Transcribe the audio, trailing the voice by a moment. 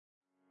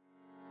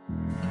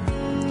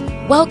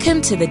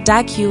Welcome to the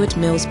Dag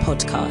Heward-Mills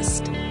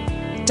podcast.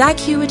 Dag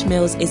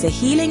Heward-Mills is a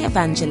healing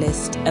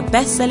evangelist, a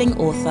best-selling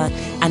author,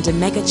 and a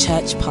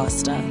mega-church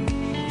pastor.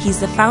 He's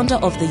the founder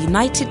of the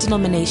United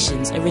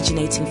Denominations,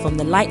 originating from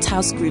the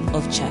Lighthouse Group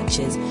of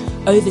churches,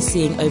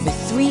 overseeing over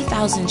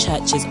 3,000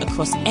 churches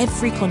across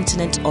every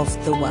continent of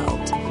the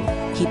world.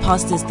 He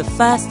pastors the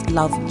First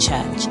Love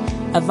Church,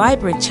 a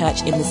vibrant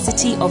church in the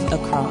city of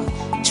Accra,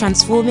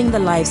 transforming the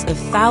lives of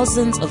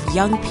thousands of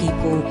young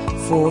people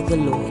for the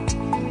Lord.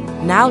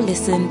 Now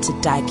listen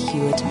to Dag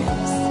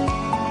Heward-Mills.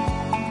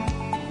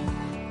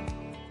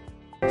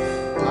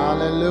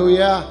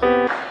 Hallelujah.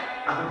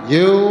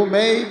 You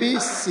may be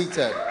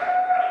seated.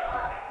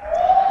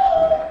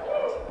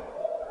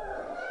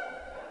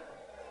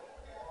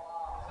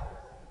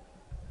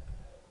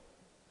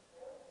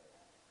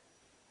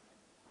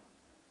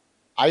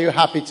 Are you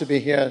happy to be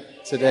here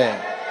today?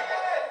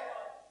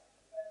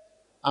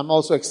 I'm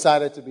also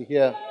excited to be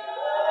here.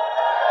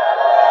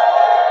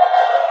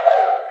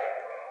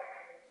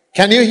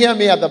 Can you hear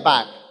me at the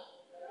back?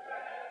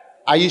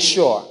 Are you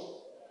sure?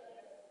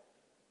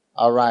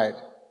 All right.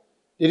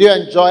 Did you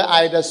enjoy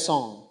Ida's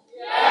song?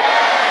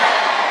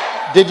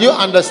 Yes. Did you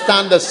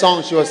understand the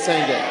song she was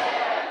singing?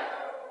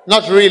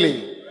 Not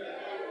really.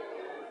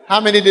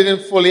 How many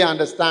didn't fully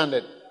understand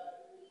it?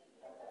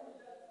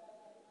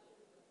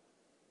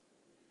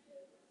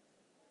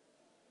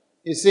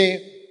 You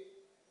see,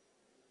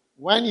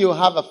 when you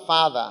have a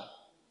father,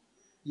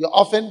 you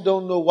often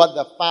don't know what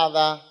the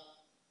father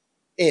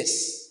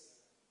is.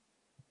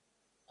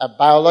 A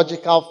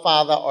biological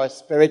father or a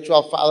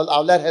spiritual father.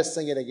 I'll let her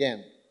sing it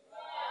again.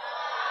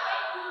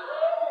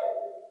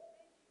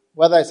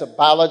 Whether it's a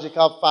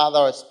biological father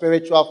or a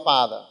spiritual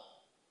father.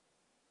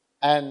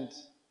 And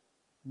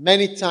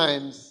many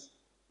times,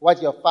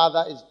 what your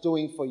father is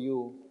doing for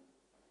you,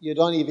 you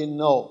don't even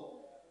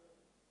know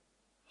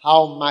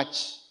how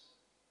much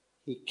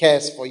he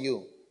cares for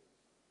you.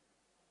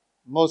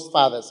 Most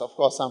fathers, of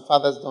course, some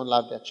fathers don't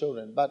love their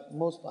children, but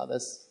most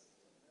fathers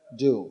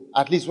do.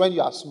 At least when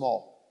you are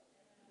small.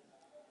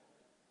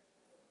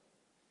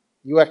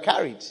 You were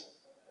carried.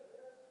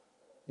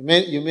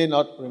 You may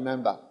not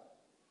remember.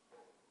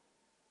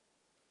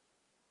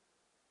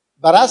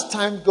 But as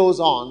time goes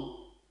on,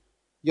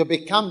 you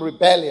become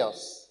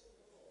rebellious.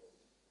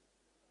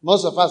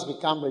 Most of us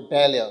become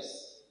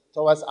rebellious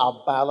towards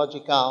our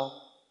biological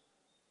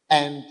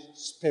and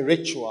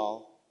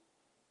spiritual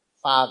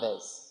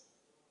fathers.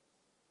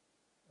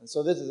 And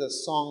so this is a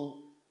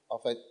song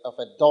of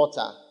a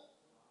daughter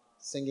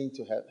singing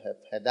to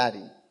her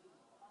daddy.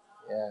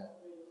 Yeah.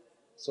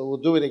 So we'll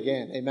do it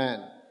again.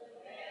 Amen.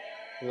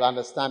 You'll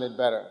understand it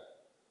better.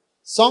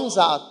 Songs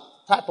are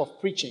a type of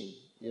preaching,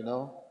 you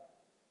know.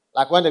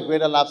 Like when the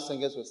Greater Love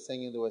singers were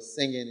singing,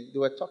 they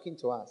were talking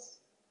to us.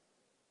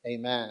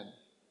 Amen.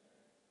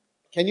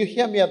 Can you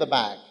hear me at the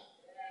back?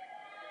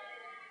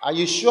 Are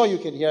you sure you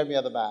can hear me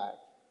at the back?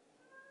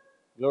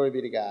 Glory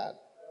be to God.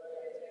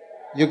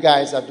 You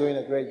guys are doing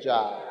a great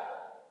job.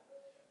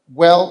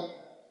 Well,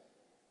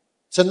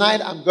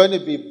 tonight I'm going to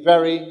be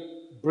very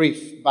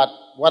brief, but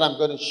what I'm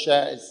going to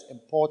share is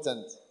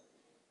important.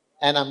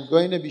 And I'm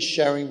going to be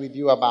sharing with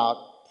you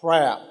about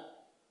prayer.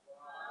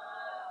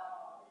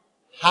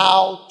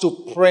 How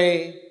to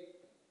pray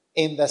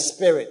in the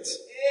Spirit.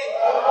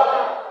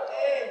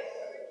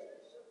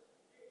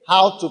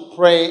 How to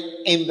pray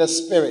in the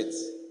Spirit.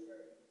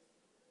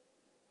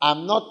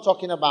 I'm not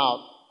talking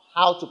about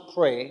how to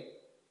pray.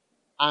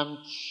 I'm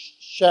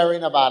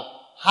sharing about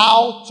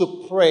how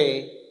to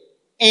pray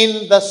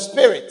in the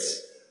Spirit.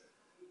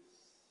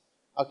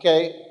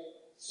 Okay?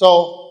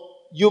 So,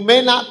 you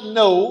may not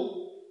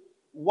know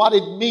what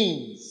it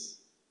means.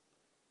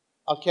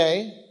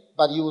 Okay?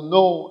 But you will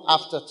know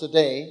after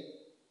today.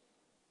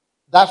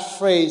 That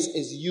phrase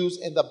is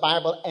used in the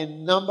Bible a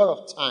number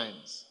of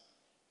times.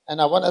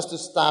 And I want us to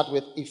start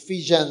with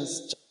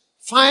Ephesians.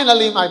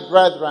 Finally, my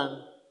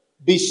brethren,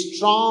 be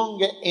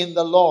strong in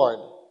the Lord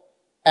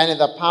and in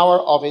the power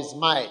of his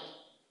might.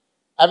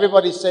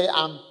 Everybody say,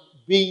 I'm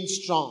being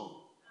strong.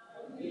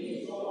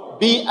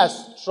 Be a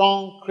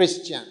strong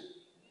Christian.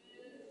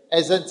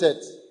 Isn't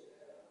it?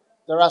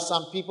 There are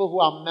some people who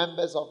are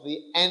members of the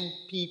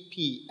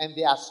NPP and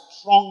they are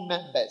strong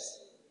members.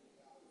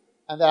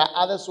 And there are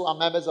others who are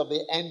members of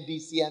the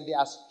NDC and they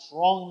are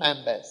strong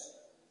members.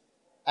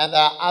 And there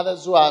are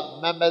others who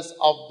are members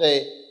of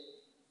the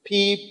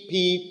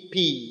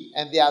PPP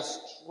and they are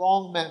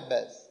strong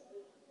members.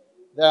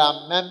 There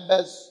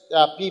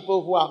are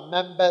people who are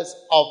members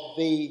of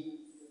the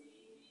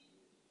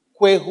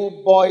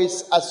Kwehu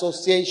Boys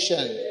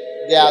Association.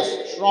 They are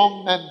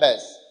strong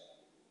members.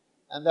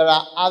 And there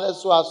are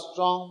others who are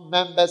strong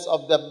members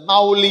of the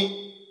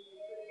Mauli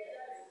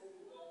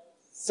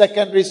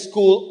Secondary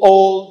School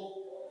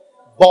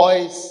Old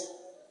Boys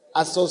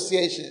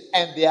Association.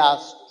 And they are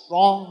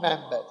strong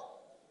members.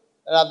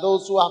 There are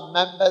those who are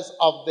members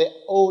of the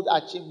Old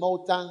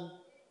Achimotang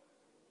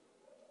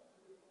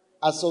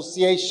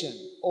Association,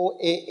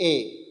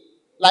 OAA.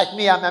 Like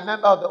me, I'm a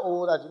member of the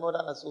Old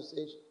Achimotang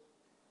Association.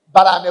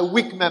 But I'm a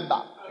weak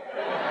member.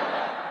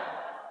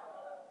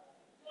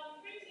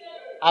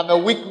 I'm a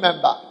weak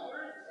member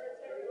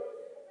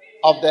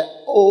of the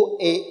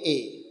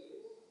OAA.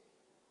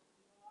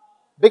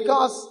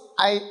 Because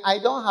I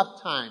don't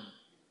have time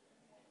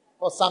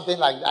for something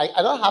like that.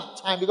 I don't have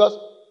time because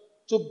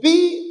to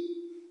be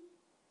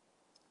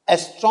a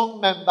strong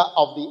member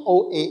of the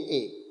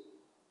OAA.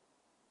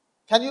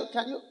 Can you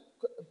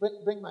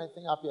bring my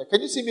thing up here?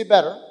 Can you see me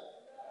better?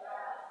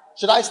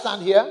 Should I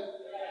stand here?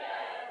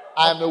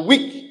 I am a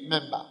weak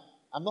member.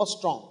 I'm not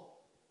strong.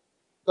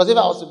 Because if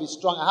I was to be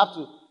strong, I have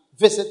to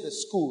visit the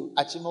school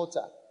at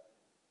Achimota,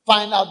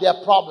 find out their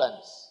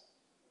problems,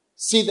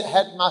 see the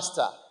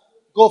headmaster,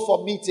 go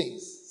for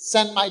meetings,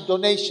 send my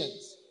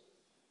donations.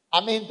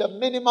 I mean, the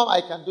minimum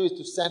I can do is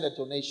to send a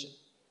donation.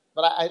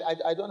 But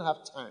I don't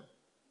have time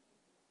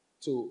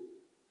to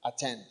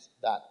attend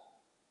that.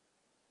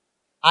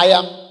 I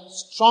am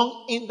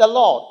strong in the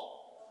Lord.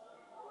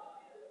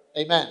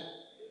 Amen.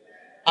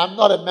 I'm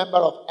not a member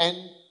of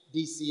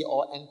NDC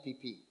or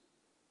NPP.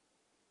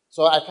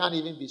 So I can't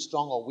even be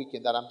strong or weak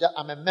in that.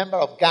 I'm a member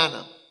of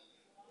Ghana.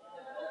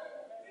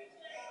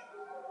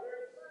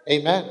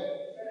 Amen.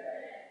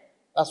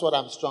 That's what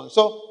I'm strong.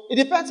 So it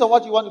depends on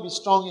what you want to be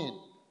strong in.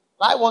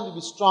 I want to be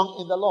strong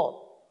in the Lord.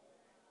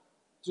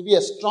 To be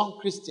a strong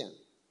Christian.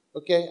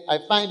 Okay? I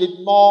find it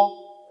more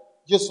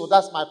useful.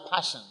 That's my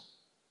passion.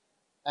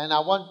 And I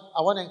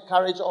want to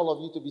encourage all of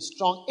you to be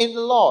strong in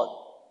the Lord.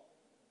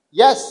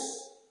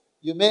 Yes,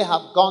 you may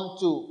have gone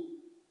to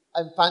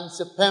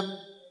Mfansipem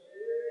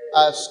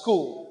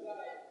school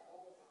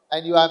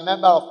and you are a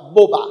member of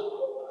MOBA.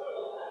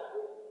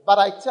 But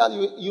I tell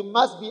you, you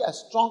must be a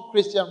strong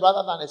Christian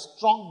rather than a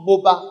strong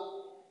MOBA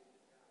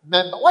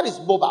member. What is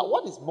MOBA?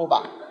 What is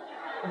MOBA?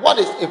 What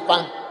is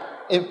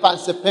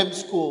Mfansipem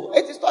school?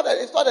 It's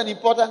not an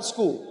important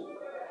school.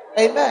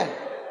 Amen.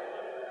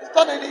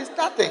 It's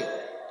nothing.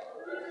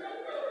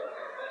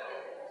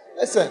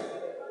 Listen.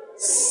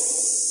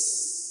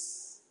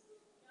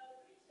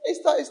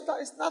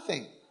 It's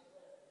nothing.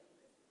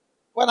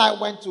 When I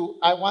went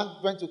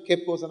to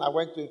Cape Coast and I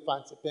went to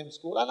Mfansipem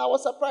school and I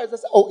was surprised. I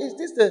said, "Oh, is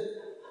this the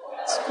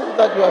school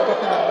that you are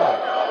talking about?"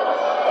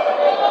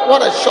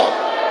 What a shock.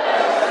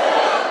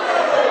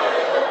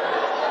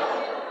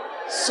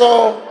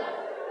 So,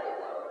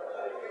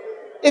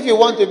 if you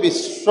want to be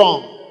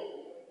strong,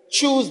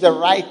 choose the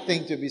right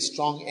thing to be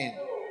strong in.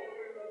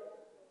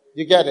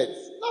 You get it?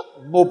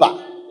 Not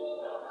MOBA.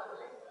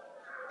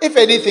 If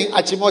anything,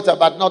 Achimota,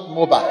 but not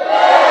MOBA.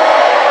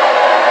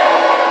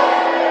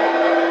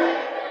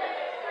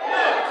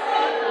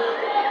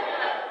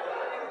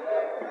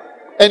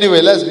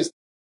 Anyway, let's be...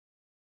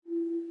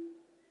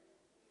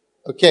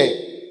 Okay.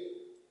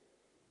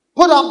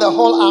 Put on the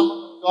whole armor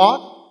of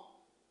God.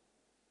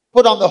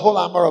 Put on the whole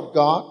armor of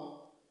God,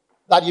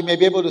 that you may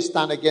be able to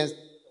stand against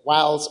the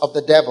wiles of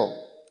the devil.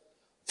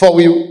 For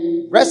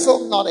we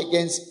wrestle not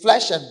against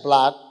flesh and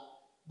blood,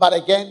 but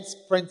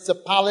against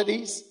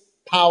principalities,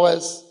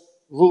 powers,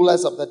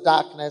 rulers of the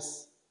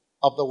darkness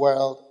of the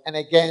world, and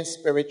against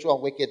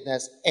spiritual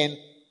wickedness in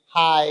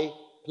high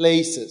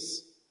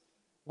places.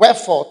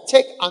 Wherefore,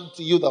 take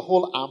unto you the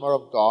whole armor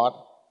of God,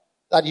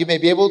 that you may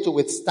be able to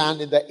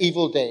withstand in the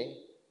evil day,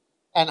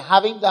 and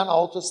having done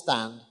all to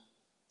stand,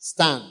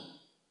 stand.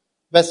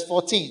 Verse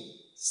 14.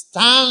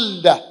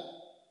 Stand,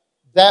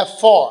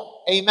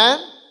 therefore. Amen?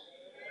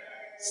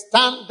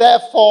 Stand,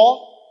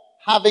 therefore,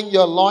 having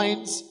your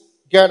loins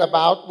girt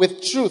about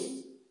with truth,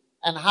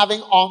 and having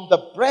on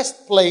the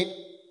breastplate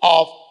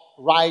of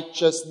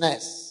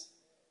righteousness.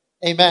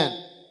 Amen.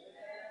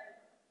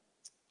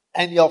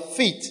 And your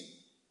feet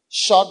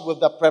shod with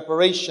the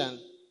preparation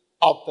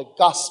of the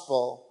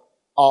gospel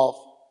of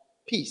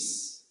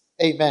peace.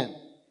 Amen.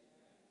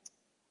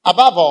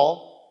 Above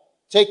all,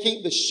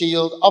 taking the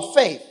shield of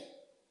faith,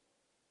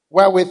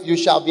 wherewith you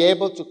shall be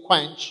able to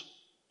quench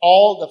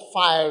all the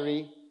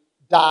fiery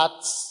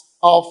darts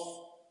of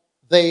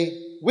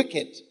the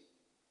wicked,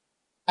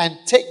 and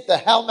take the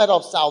helmet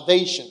of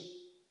salvation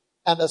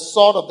and the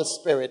sword of the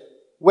Spirit,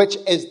 which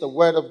is the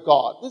word of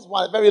God. This is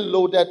one very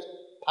loaded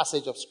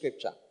passage of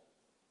scripture.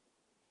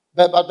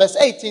 But verse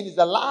 18 is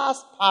the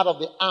last part of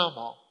the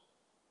armor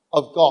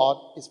of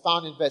God, is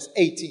found in verse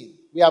 18.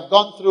 We have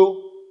gone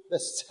through the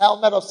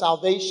helmet of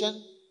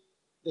salvation,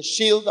 the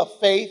shield of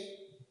faith,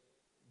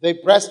 the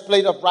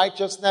breastplate of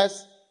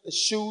righteousness, the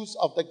shoes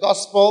of the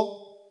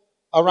gospel,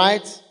 all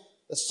right,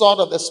 the sword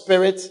of the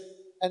Spirit.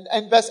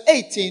 And verse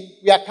 18,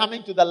 we are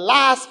coming to the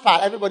last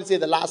part. Everybody say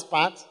the last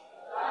part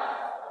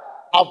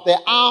of the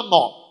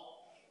armor,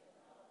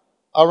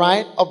 all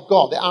right, of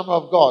God, the armor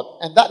of God.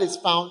 And that is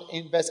found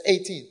in verse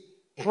 18.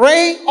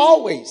 Pray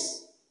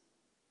always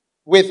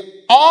with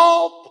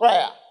all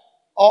prayer,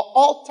 or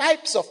all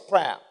types of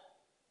prayer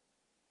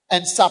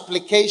and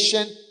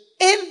supplication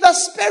in the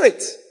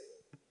Spirit.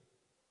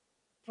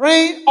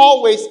 Praying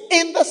always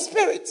in the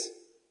Spirit.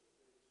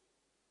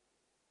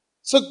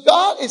 So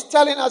God is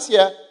telling us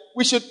here,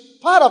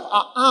 part of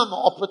our armor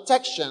or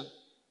protection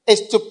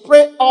is to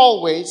pray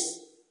always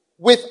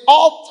with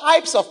all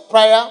types of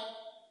prayer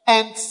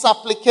and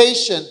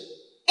supplication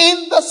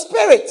in the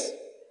Spirit.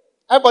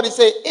 Everybody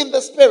say, in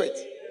the Spirit.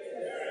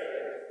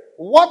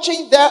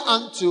 watching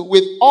thereunto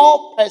with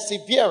all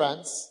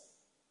perseverance,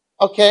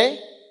 okay,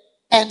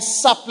 and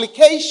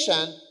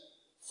supplication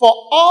for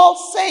all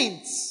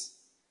saints.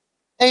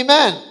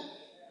 Amen.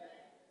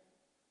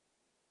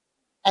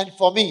 And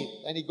for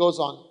me, and he goes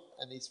on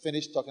and he's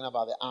finished talking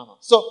about the armor.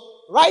 So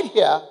right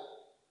here,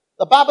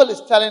 the Bible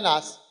is telling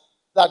us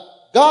that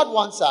God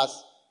wants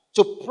us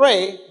to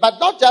pray, but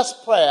not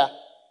just prayer,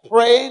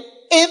 praying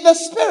in the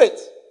Spirit.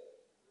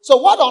 So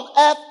what on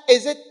earth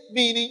is it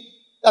meaning?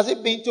 Does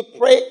it mean to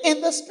pray in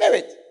the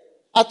Spirit?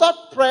 I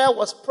thought prayer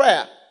was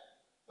prayer.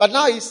 But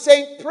now he's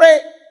saying pray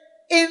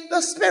in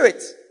the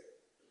Spirit.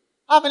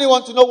 How many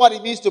want to know what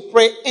it means to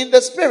pray in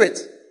the Spirit?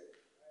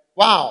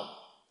 Wow.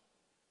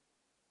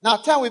 Now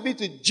turn with me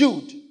to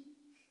Jude.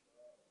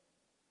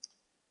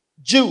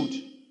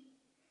 Jude.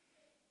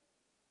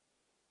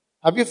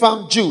 Have you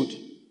found Jude?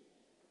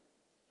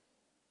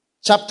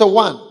 Chapter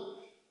 1.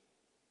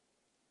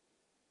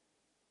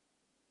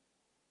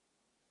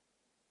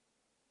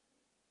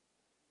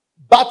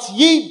 But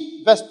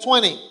ye, verse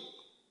 20,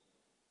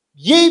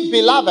 ye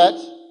beloved,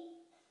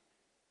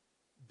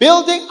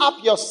 building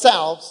up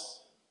yourselves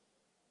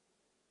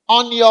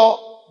on your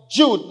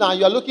Jude. Now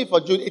you're looking for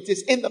Jude. It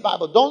is in the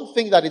Bible. Don't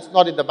think that it's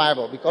not in the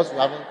Bible because you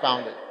haven't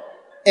found it.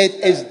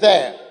 It is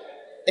there.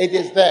 It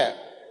is there.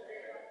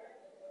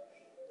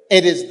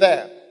 It is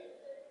there.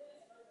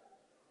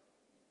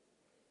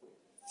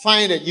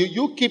 Find it.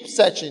 You keep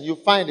searching. You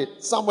find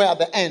it somewhere at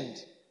the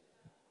end.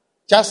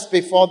 Just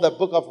before the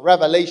book of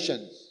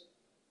Revelations.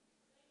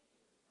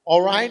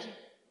 All right?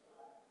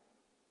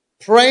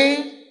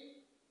 Praying.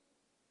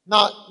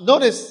 Now,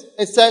 notice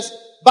it says,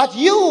 but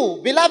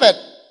you, beloved,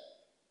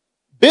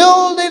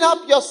 building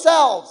up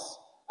yourselves.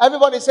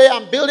 Everybody say,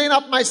 I'm building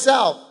up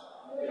myself.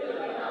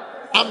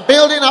 I'm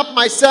building up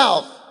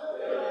myself.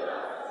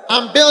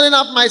 I'm building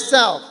up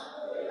myself.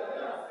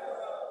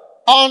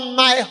 On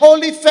my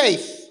holy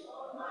faith.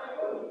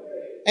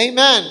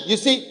 Amen. You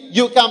see,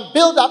 you can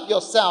build up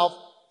yourself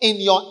in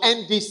your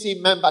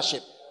NDC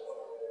membership.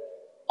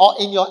 Or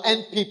in your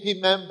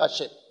NPP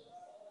membership.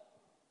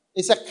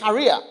 It's a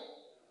career.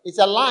 It's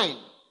a line.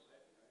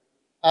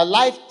 A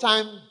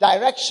lifetime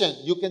direction.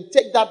 You can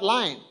take that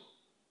line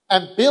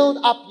and build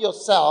up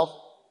yourself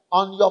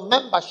on your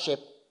membership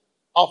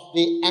of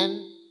the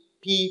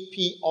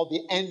NPP or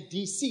the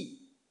NDC.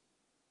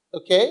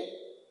 Okay?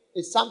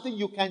 It's something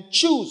you can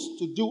choose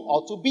to do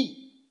or to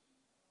be.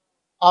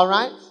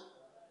 Alright?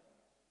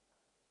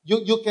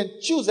 You can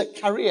choose a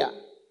career.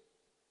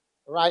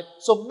 Right?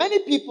 So many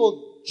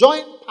people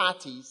join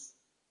parties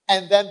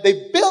and then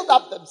they build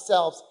up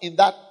themselves in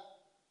that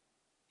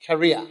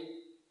career.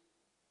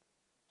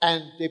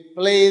 And they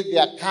play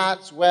their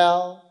cards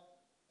well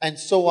and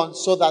so on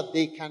so that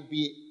they can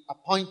be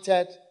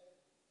appointed,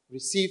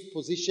 receive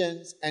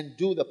positions and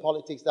do the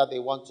politics that they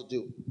want to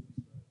do.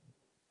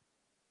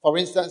 For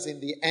instance, in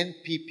the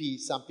NPP,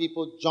 some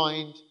people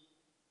joined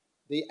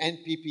the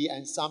NPP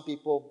and some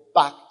people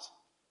backed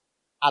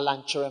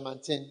Alan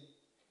Cheremantin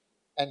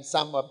and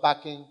some were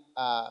backing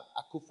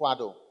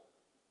Akufo-Addo.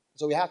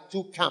 So we had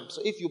two camps.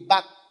 So if you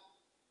back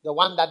the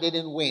one that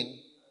didn't win,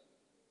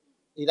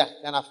 it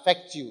can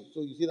affect you.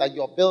 So you see that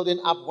your building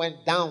up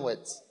went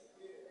downwards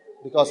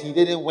because he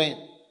didn't win.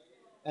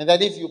 And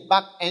then if you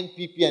back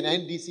NPP and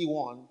NDC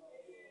won,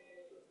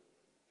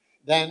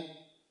 then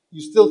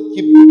you still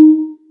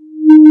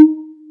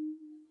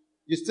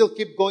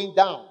keep going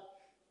down.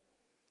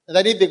 And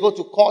then if they go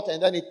to court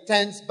and then it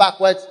turns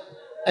backwards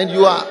and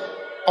you are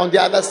on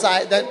the other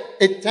side, then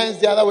it turns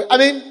the other way. I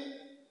mean,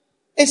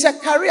 it's a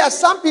career.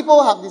 Some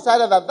people have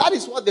decided that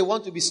is what they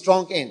want to be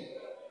strong in.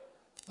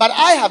 But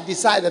I have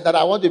decided that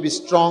I want to be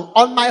strong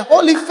on my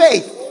holy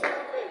faith.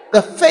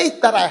 The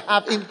faith that I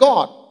have in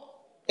God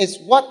is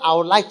what I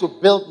would like to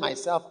build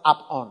myself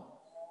up on,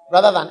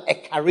 rather than a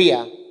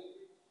career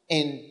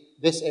in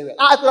this area.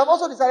 I could have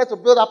also decided to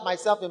build up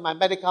myself in my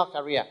medical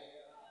career.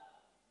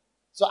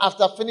 So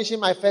after finishing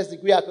my first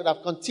degree, I could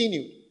have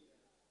continued.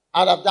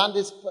 I would have done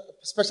this,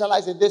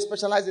 specialize in this,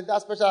 specialize in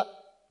that,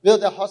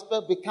 build a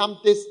hospital, become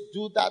this,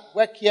 do that,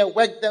 work here,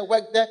 work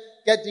there,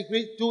 get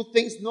degrees, do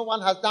things no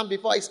one has done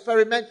before,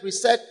 experiment,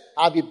 research.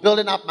 I'll be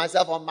building up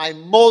myself on my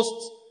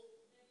most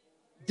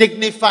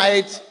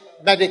dignified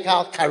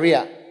medical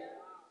career.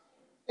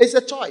 It's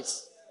a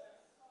choice.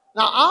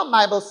 Now, our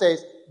Bible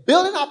says,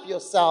 building up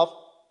yourself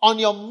on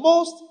your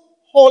most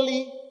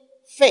holy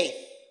faith.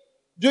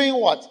 Doing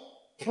what?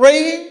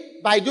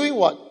 Praying by doing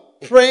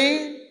what?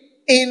 Praying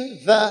in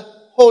the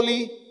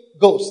Holy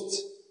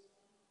Ghost.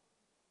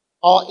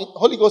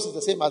 Holy Ghost is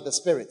the same as the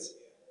Spirit.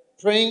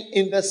 Praying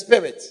in the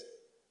Spirit.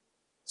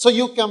 So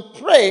you can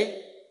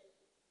pray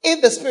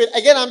in the Spirit.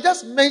 Again, I'm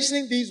just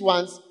mentioning these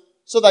ones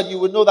so that you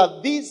will know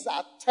that these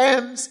are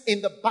terms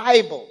in the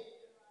Bible.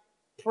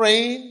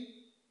 Praying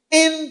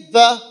in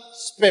the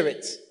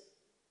Spirit.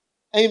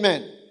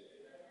 Amen.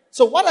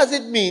 So what does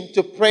it mean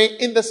to pray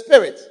in the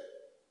Spirit?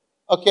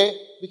 Okay?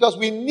 Because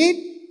we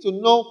need to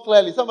know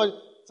clearly. Somebody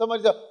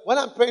said, when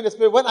I'm praying in the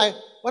Spirit, when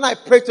I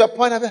pray to a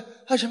point,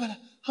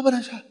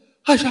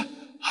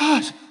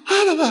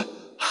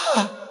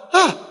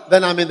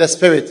 then I'm in the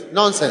spirit.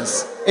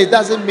 Nonsense. It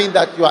doesn't mean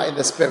that you are in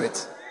the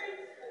spirit.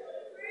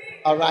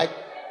 All right?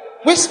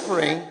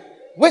 Whispering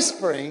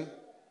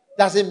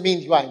doesn't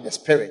mean you are in the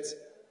spirit.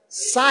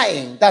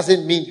 Sighing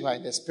doesn't mean you are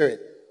in the spirit.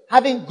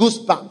 Having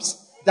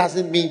goosebumps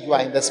doesn't mean you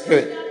are in the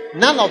spirit.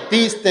 None of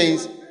these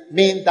things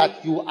mean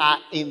that you are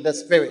in the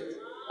spirit.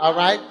 All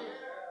right?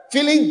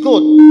 Feeling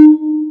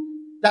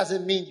good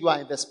doesn't mean you are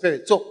in the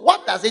spirit. So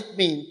what does it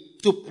mean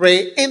to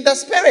pray in the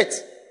spirit?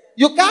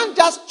 You can't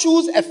just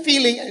choose a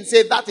feeling and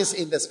say that is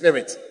in the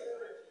spirit.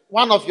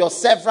 One of your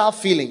several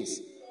feelings.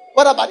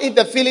 What about if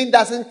the feeling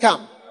doesn't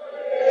come?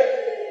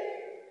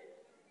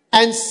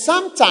 And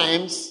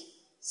sometimes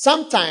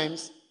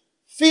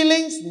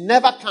feelings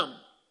never come.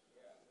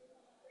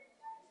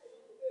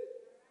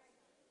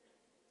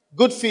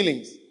 Good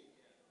feelings.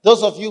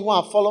 Those of you who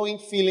are following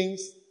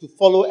feelings to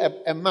follow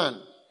a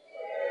man,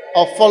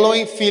 or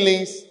following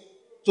feelings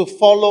to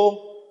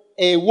follow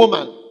a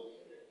woman,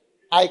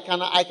 I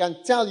can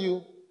tell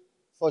you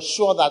for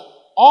sure that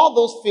all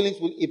those feelings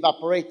will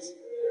evaporate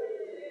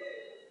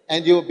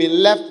and you will be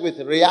left with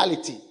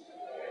reality.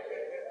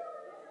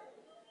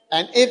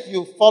 And if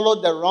you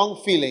follow the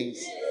wrong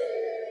feelings,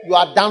 you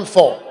are done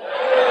for.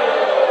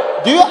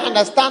 Do you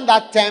understand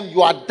that term?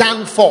 You are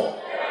done for.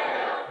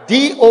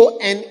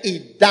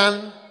 D-O-N-E,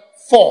 done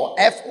for.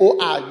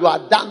 F-O-R, you are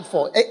done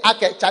for.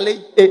 Okay,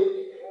 Charlie.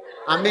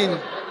 I mean,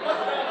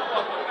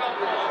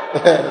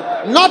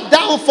 not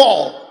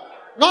downfall.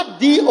 Not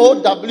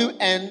D-O-W-N-F-A-L-L.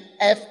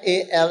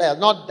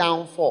 Not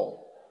downfall.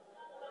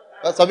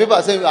 But some people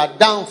are saying you are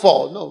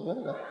downfall. No.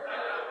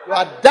 You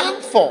are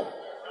done for.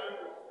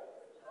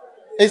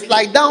 It's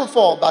like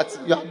downfall, but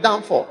you are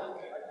done for.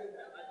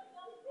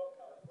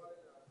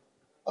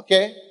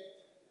 Okay?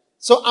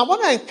 So I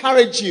want to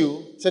encourage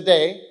you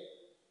today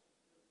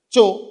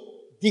to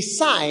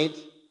decide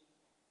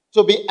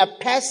to be a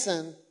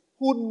person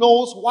who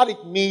knows what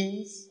it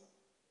means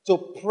to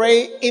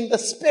pray in the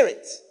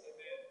spirit.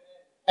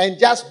 And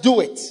just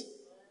do it.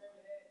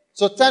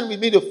 So turn with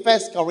me to 1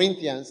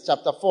 Corinthians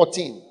chapter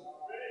 14.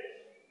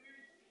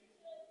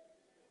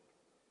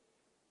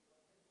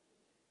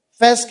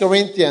 1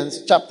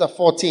 Corinthians chapter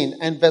 14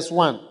 and verse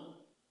 1.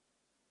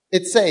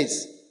 It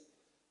says,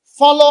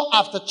 follow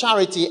after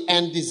charity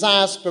and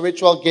desire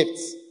spiritual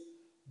gifts,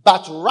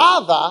 but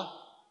rather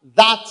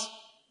that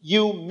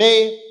you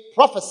may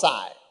prophesy.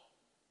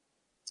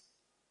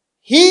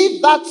 He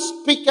that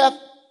speaketh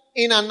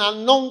in an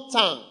unknown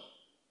tongue,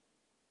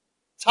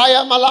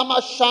 Taya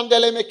malama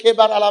shandele me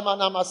kebaralama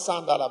nama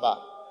sandalaba.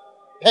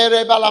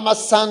 Pere balama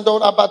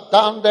sandora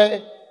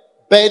badande.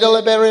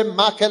 Bedelebere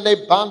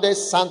makele bande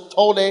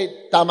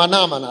santole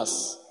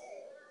damanamanas.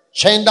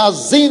 Chenda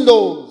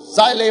zindo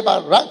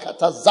zaileba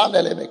rakata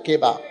zandele me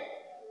keba.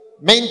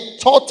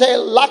 Mentote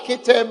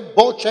lakite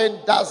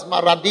bochen das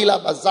maradila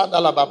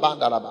bazandala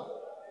babandalaba.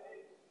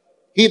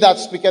 He that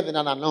speaketh in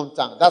an unknown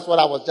tongue. That's what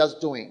I was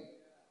just doing.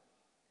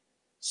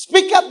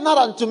 Speaketh not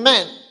unto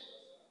men.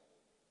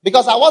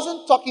 Because I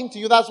wasn't talking to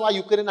you, that's why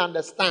you couldn't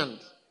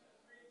understand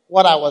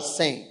what I was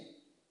saying.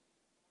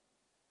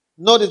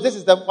 Notice this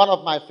is one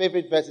of my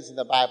favorite verses in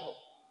the Bible.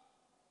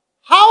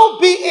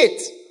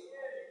 Howbeit,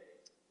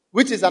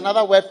 which is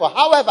another word for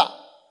however,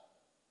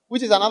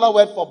 which is another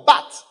word for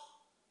but.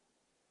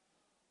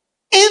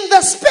 In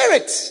the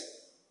spirit.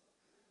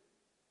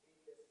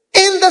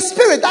 In the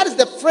spirit. That is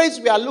the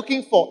phrase we are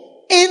looking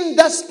for. In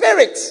the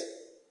spirit.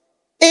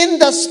 In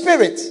the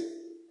spirit.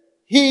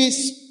 He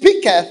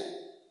speaketh.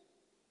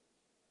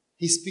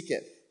 He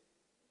speaketh.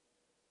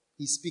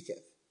 He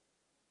speaketh.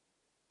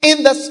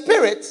 In the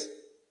spirit,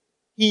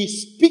 he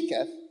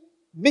speaketh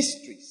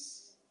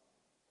mysteries.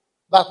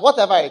 But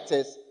whatever it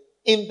is,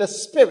 in the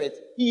spirit,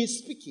 he is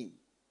speaking.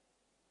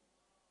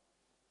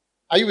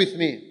 Are you with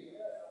me?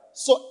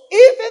 So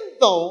even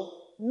though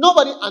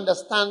nobody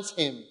understands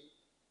him,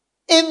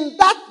 in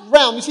that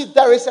realm, you see,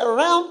 there is a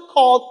realm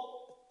called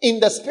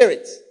in the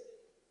spirit.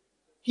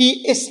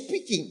 He is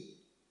speaking.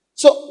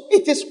 So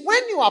it is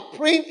when you are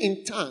praying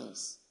in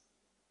tongues,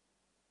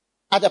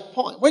 at a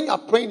point, when you are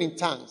praying in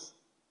tongues,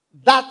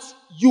 that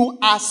you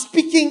are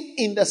speaking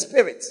in the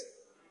spirit.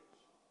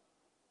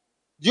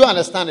 Do you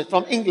understand it?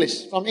 From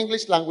English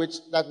language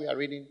that we are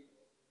reading.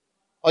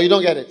 Or you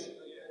don't get it?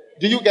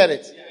 Do you get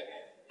it?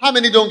 How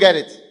many don't get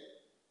it?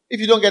 If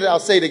you don't get it, I'll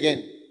say it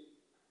again.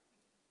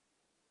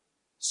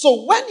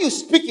 So when you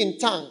speak in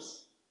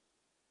tongues,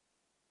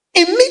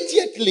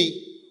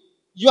 immediately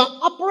you are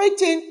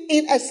operating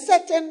in a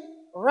certain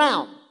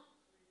realm.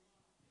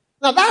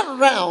 Now that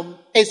realm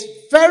is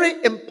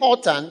very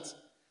important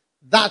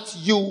that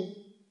you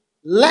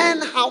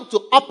learn how to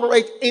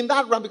operate in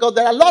that realm, because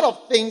there are a lot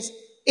of things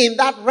in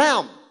that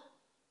realm.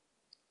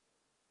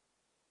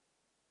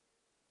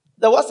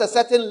 There was a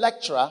certain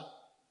lecturer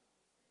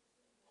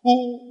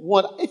who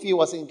would, if he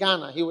was in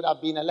Ghana, he would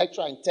have been a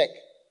lecturer in tech,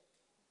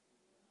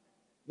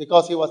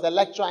 because he was a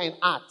lecturer in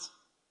art.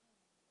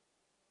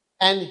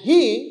 And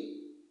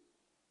he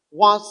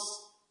was,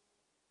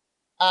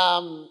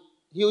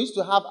 he used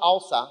to have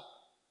ulcer.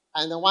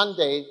 And then one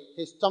day,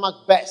 his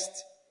stomach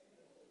burst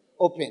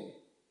open.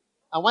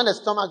 And when the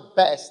stomach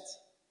burst,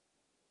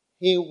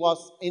 he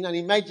was in an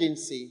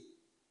emergency,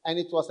 and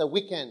it was a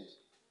weekend.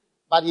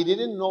 But he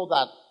didn't know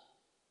that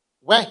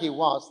where he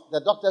was,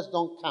 the doctors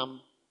don't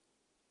come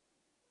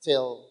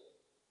till,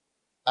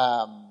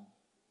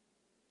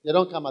 they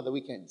don't come at the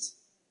weekends.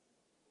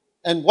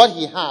 And what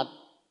he had,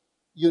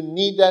 you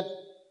needed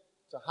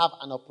to have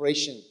an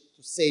operation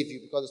to save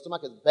you because the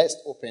stomach is burst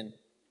open.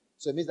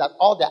 So it means that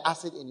all the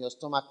acid in your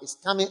stomach is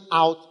coming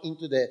out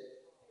into the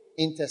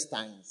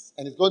intestines,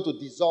 and it's going to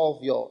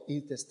dissolve your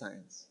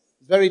intestines.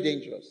 It's very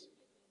dangerous.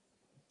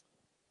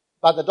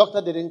 But the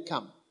doctor didn't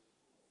come.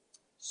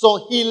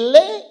 So he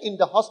lay in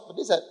the hospital.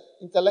 This is an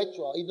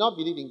intellectual. He did not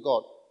believe in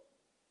God.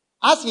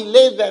 As he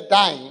lay there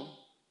dying,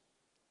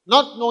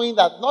 not knowing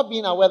that, not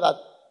being aware that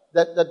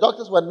the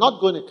doctors were not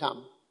going to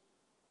come,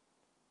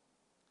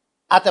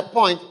 at a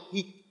point,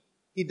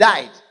 he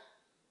died.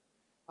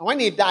 And when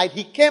he died,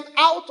 he came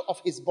out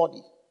of his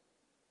body.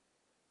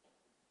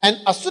 And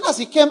as soon as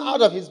he came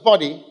out of his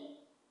body,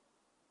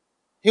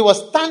 he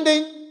was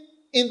standing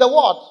in the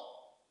ward.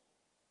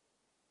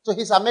 To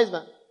his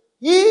amazement,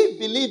 he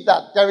believed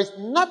that there is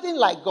nothing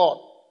like God.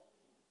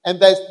 And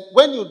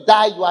when you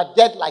die, you are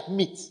dead like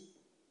meat.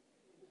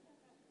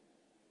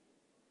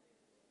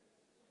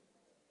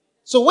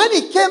 So when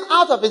he came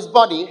out of his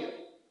body,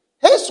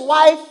 his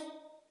wife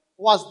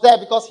was there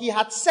because he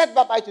had said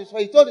bye-bye to his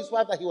wife. He told his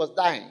wife that he was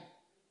dying.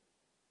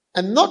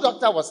 And no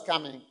doctor was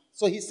coming.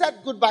 So he said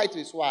goodbye to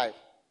his wife.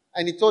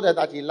 And he told her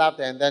that he loved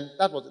her. And then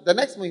that was it. The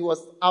next morning he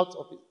was out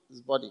of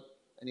his body.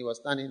 And he was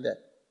standing there.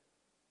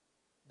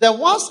 There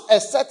was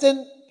a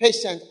certain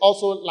patient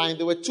also lying.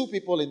 There were two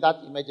people in that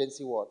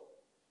emergency ward.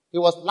 He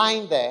was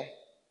lying there.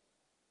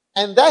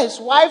 And there his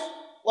wife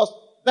was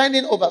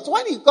bending over. So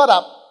when he got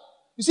up,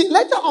 you see,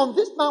 later on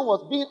this man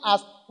was being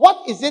asked,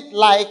 what is it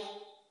like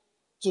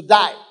to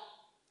die?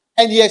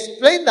 And he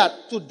explained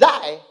that to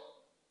die,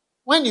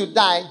 when you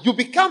die, you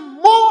become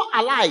more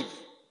alive.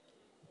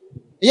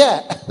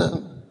 Yeah.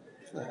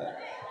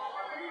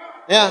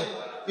 Yeah.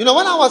 You know,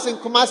 when I was in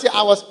Kumasi,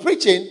 I was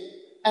preaching,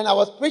 and I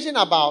was preaching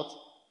about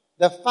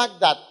the fact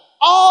that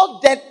all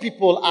dead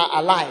people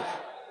are alive.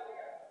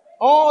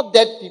 All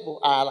dead people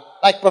are alive.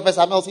 Like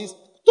Professor Mills, he's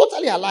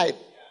totally alive.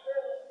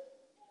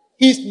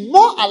 He's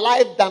more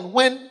alive than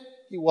when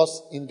he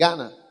was in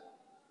Ghana.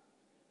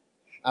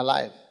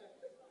 Alive.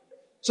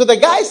 So the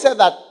guy said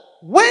that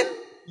when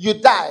you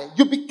die,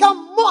 you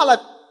become more alive.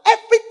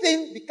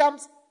 Everything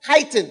becomes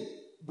heightened,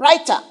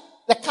 brighter.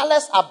 The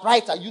colors are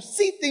brighter. You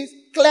see things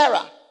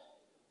clearer.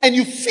 And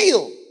you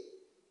feel.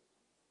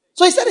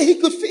 So he said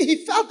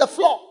he felt the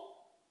floor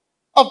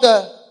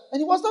and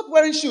he was not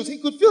wearing shoes. He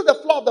could feel the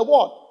floor of the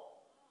ward.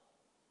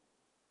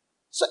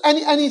 So,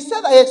 and he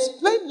said, I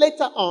explained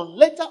later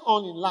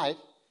on in life,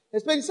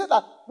 he said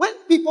that when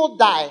people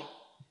die,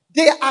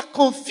 they are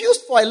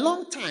confused for a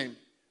long time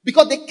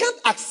because they can't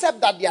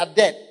accept that they are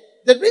dead.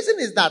 The reason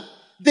is that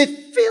they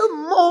feel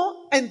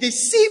more and they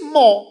see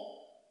more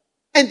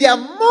and they are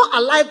more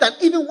alive than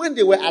even when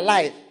they were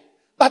alive.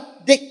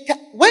 But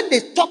when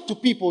they talk to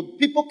people,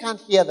 people can't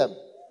hear them.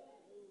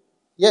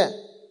 Yeah.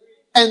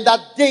 And that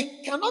they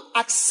cannot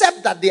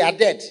accept that they are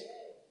dead.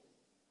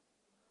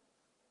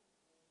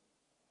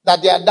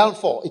 That they are done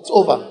for. It's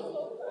over.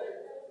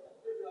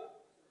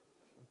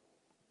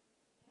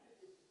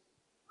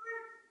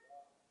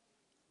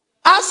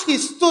 As he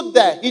stood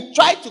there, he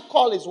tried to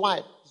call his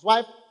wife. His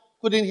wife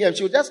couldn't hear him.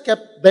 She just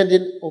kept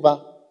bending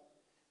over.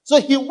 So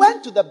he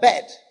went to the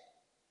bed.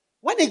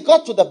 When he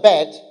got to the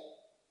bed,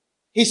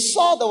 he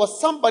saw there was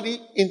somebody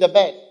in the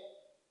bed.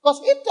 Because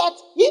he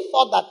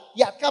thought that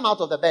he had come out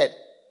of the bed.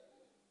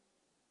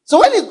 So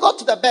when he got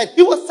to the bed,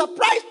 he was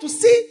surprised to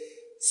see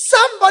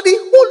somebody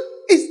who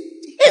is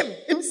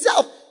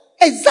himself,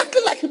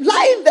 exactly like him,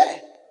 lying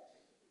there.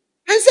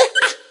 And said,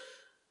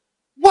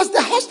 was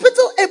the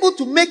hospital able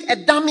to make a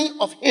dummy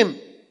of him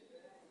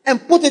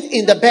and put it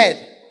in the bed?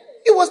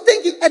 He was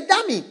thinking, a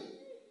dummy.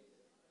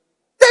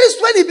 That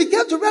is when he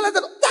began to realize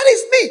that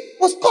is me. He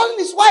was calling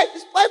his wife.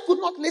 His wife could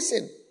not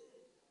listen.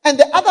 And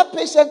the other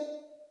patient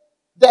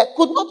there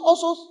could not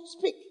also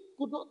speak,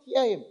 could not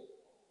hear him.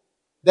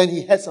 Then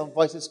he heard some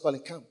voices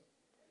calling, come.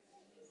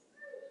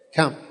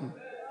 Come.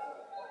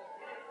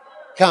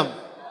 Come.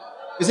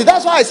 You see,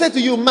 that's why I said to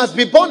you, you must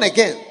be born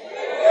again.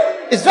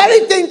 It's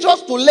very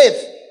dangerous to live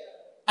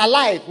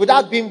alive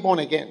without being born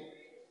again.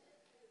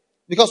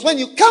 Because when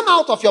you come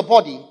out of your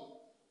body,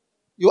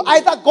 you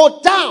either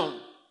go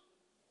down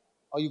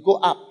or you go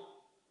up.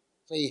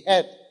 So he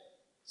heard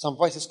some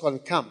voices calling,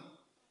 come.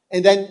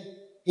 And then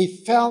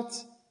he felt,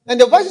 and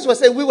the voices were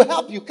saying, we will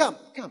help you, come.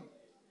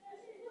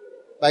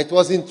 But it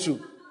wasn't true.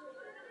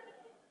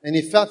 And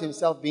he felt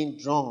himself being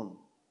drawn.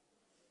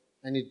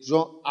 And he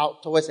drew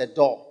out towards a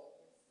door.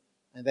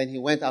 And then he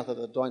went out of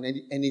the door and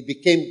he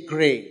became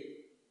gray.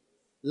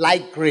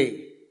 Light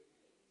gray.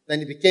 Then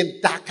he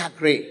became darker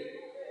gray.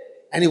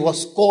 And he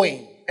was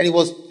going. And he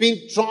was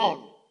being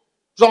drawn.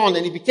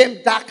 And he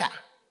became darker.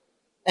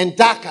 And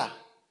darker.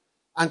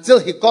 Until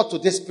he got to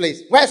this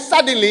place. Where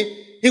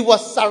suddenly he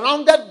was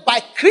surrounded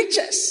by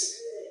creatures.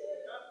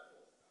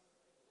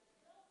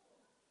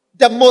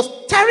 the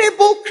most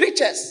terrible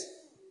creatures.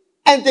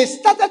 And they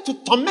started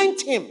to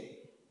torment him.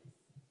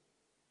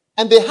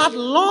 And they had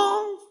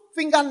long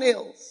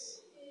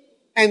fingernails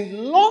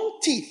and long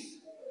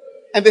teeth.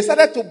 And they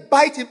started to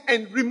bite him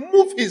and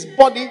remove his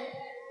body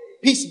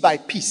piece by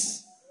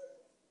piece.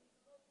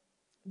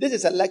 This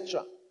is a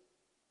lecturer.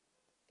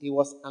 He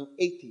was an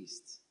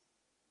atheist.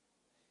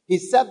 He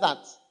said that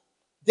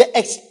the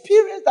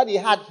experience that he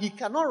had, he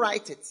cannot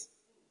write it.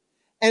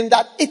 And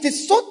that it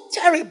is so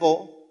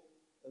terrible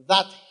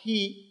that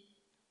he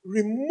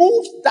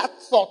removes that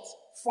thought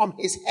from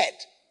his head.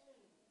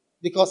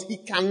 Because he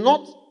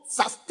cannot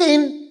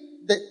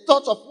sustain the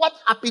thought of what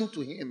happened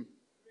to him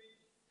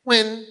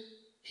when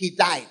he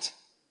died.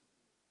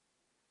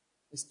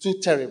 It's too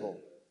terrible.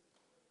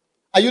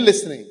 Are you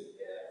listening?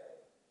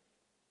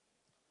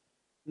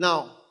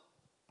 Now,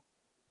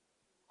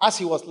 as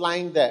he was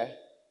lying there,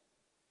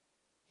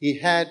 he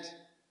heard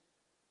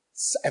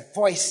a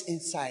voice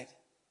inside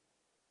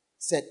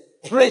said,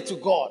 "Pray to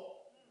God."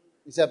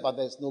 He said, "But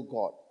there's no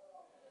God."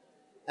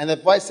 And the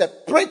voice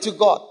said, "Pray to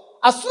God."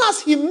 As soon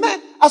as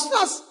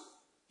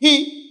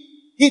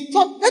he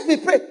thought, let me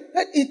pray.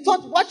 He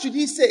thought, what should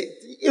he say?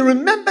 He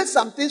remembered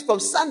some things from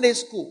Sunday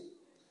school.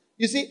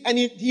 You see, and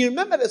he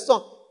remembered the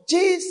song.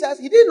 Jesus,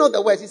 he didn't know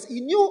the words. He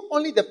knew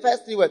only the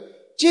first 3 words.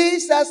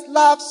 Jesus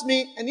loves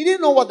me. And he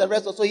didn't know what the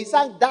rest was. So he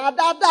sang da,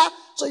 da, da.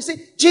 So he said,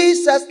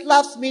 Jesus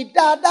loves me,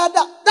 da, da,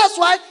 da. That's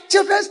why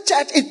children's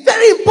church is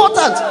very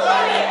important.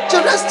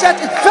 Children's church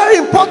is very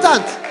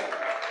important.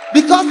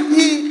 Because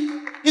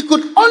he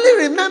could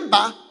only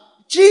remember,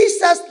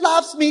 Jesus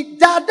loves me,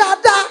 da, da,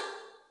 da.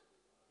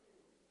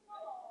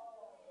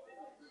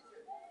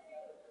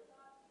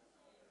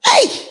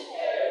 Hey!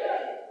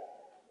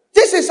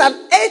 This is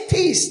an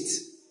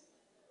atheist.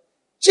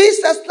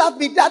 Jesus loved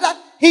me, da, da.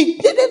 He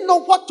didn't know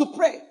what to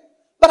pray.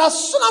 But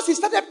as soon as he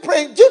started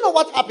praying, do you know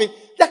what happened?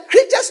 The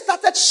creatures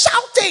started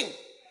shouting.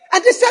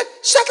 And they said,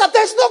 "Shut up,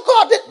 there's no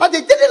God." But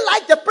they didn't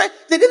like the prayer.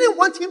 They didn't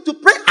want him to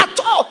pray at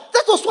all.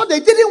 That was what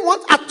they didn't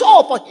want at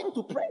all, for him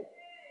to pray.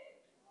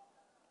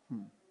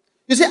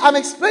 You see, I'm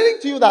explaining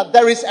to you that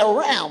there is a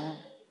realm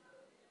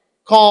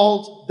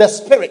called the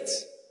spirit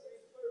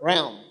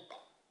realm.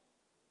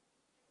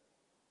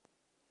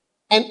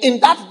 And in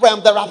that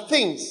realm, there are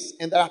things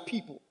and there are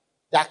people.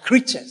 There are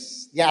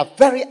creatures. They are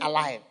very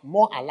alive,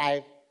 more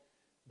alive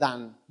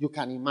than you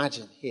can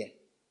imagine here.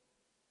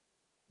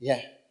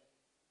 Yeah.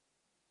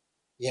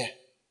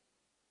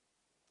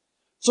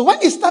 So when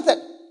he started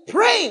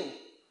praying,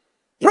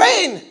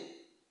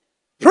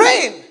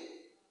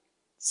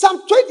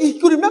 Psalm 20, he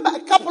could remember a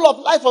couple of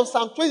lines from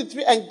Psalm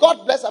 23, and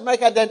God Bless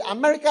America, then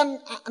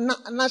American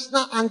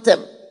national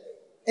anthem.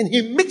 And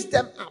he mixed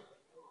them up.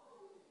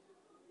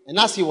 And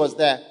as he was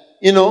there,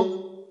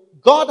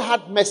 God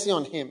had mercy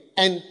on him.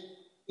 And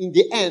in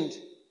the end,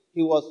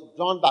 he was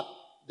drawn back.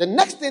 The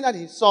next thing that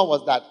he saw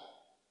was that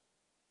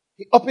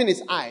he opened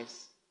his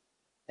eyes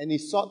and he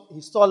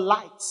saw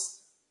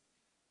lights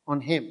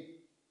on him.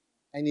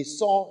 And he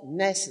saw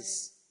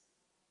nurses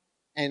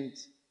and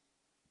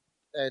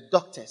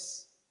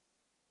doctors.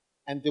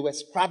 And they were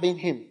scrubbing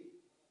him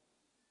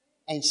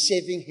and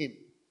shaving him.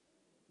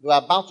 They were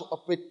about to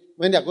operate.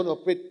 When they are going to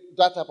operate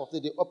that type of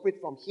thing, they operate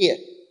from here.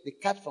 They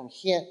cut from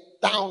here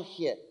down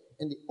here.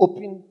 And they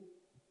open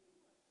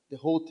the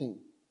whole thing.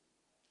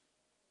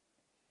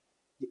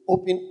 They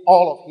open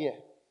all of here.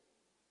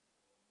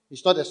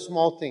 It's not a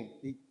small thing.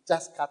 They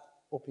just cut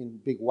open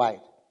big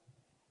wide.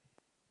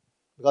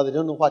 Because they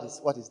don't know what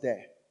is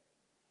there.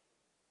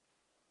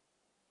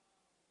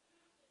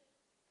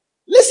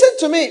 Listen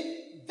to me.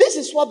 This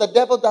is what the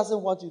devil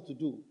doesn't want you to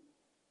do.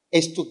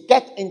 Is to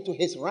get into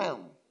his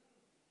realm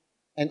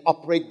and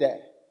operate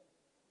there.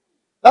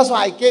 That's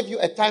why I gave you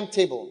a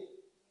timetable.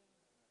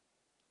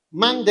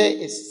 Monday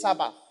is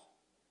Sabbath.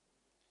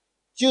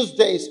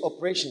 Tuesday is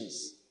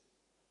operations.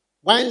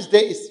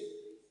 Wednesday is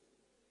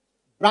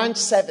branch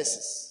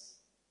services.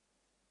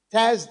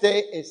 Thursday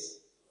is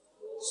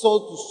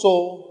soul to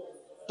soul,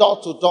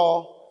 door to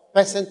door,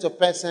 person to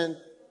person,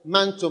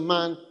 man to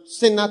man,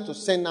 sinner to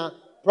sinner,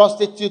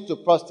 prostitute to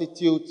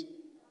prostitute,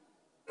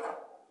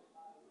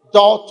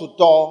 door to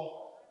door,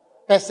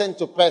 person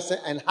to person,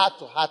 and heart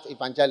to heart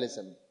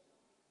evangelism.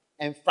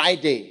 And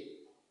Friday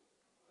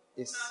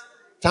is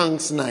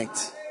tongues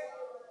night.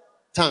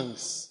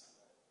 Tongues.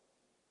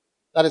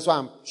 That is why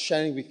I'm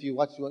sharing with you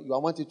what I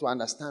want you to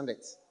understand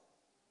it.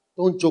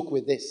 Don't joke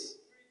with this.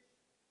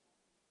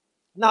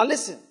 Now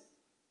listen.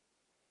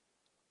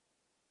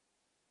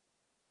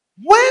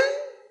 When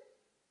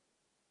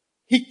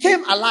he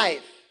came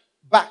alive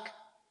back,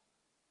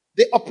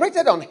 they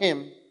operated on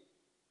him,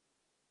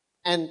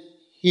 and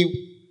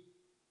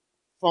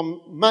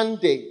from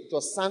Monday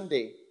to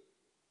Sunday,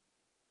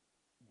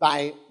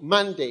 by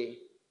Monday,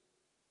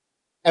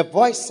 a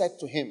voice said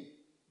to him,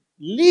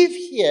 "Leave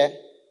here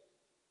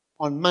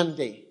on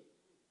Monday."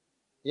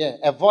 Yeah,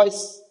 a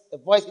voice,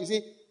 you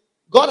see,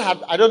 God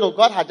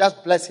had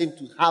just blessed him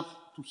to have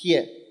to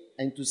hear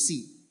and to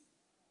see.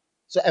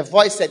 So a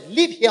voice said,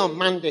 "Leave here on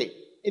Monday."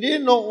 He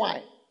didn't know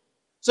why.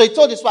 So he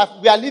told his wife,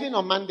 "We are leaving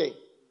on Monday."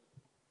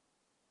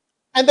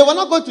 And they were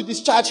not going to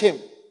discharge him.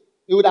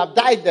 He would have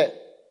died there.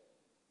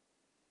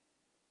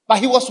 But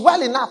he was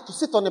well enough to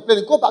sit on a plane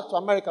and go back to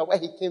America where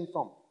he came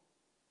from.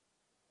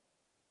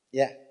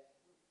 Yeah.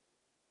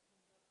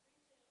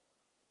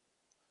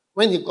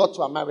 When he got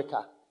to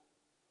America,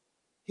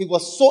 he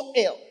was so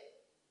ill.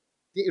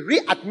 They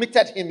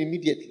readmitted him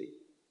immediately.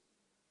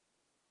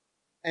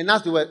 And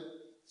as there were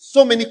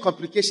so many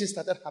complications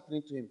started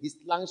happening to him, his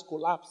lungs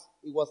collapsed.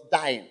 He was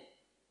dying.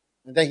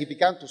 And then he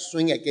began to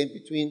swing again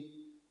between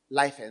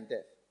life and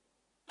death.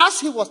 As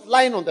he was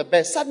lying on the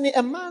bed, suddenly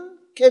a man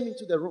came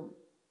into the room.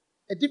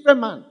 A different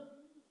man.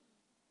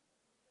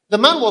 The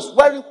man was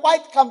wearing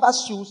white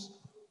canvas shoes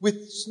with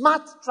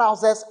smart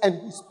trousers,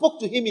 and he spoke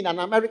to him in an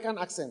American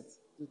accent.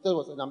 He thought it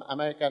was an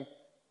American.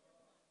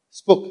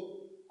 Spoke.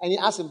 And he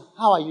asked him,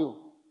 "How are you?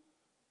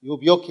 You'll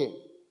be okay."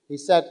 He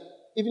said,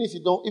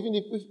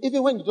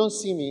 even when you don't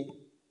see me,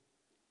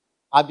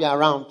 I'll be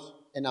around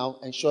and I'll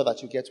ensure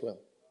that you get well.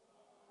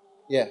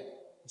 Yeah.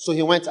 So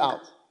he went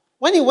out.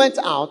 When he went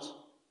out,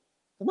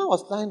 the man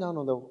was lying down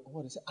on the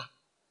wall. He said,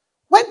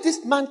 when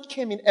this man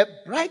came in, a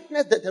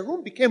brightness, that the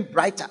room became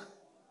brighter.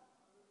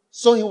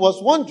 So he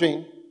was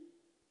wondering,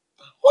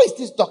 who is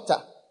this doctor?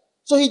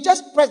 So he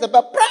just pressed the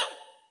bell.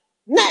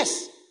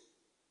 Nurse!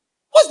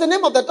 What's the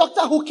name of the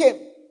doctor who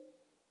came?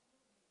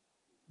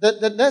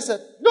 The nurse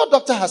said, no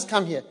doctor has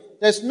come here.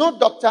 There's no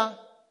doctor.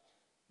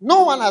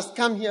 No one has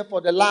come here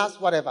for the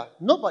last whatever.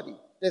 Nobody.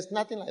 There's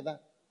nothing like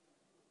that.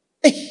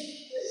 It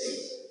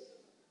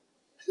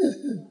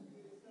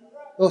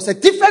was a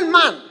different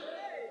man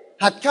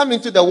had come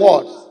into the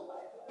world.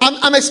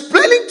 I'm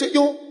explaining to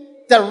you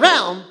the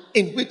realm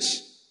in which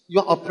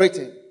you're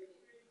operating.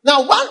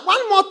 Now,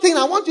 one more thing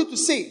I want you to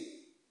see.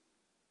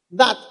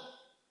 That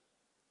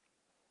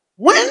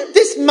when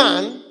this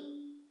man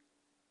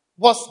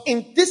was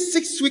in this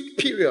 6-week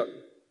period,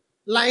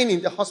 lying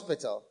in the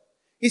hospital,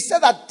 he said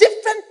that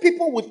different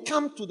people would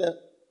come to the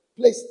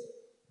place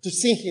to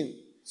see him.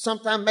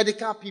 Sometimes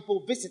medical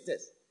people,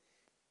 visitors.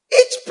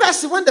 Each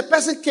person, when the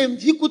person came,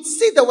 he could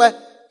see there were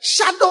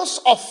shadows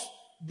of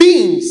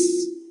beings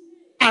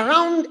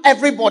around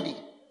everybody.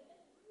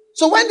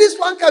 So when this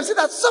one comes, see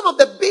that some of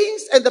the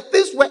beings and the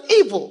things were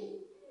evil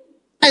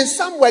and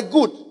some were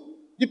good,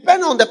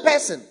 depending on the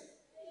person.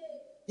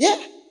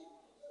 Yeah.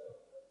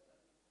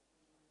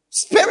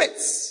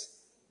 Spirits.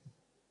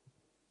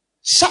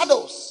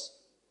 Shadows.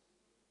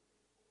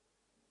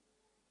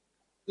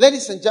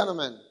 Ladies and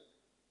gentlemen,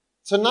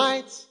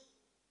 tonight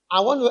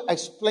I want to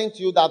explain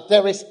to you that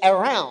there is a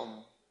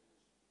realm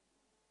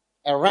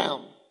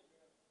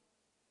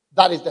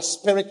that is the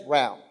spirit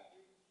realm.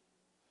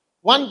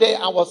 One day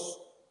I was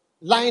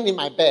lying in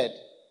my bed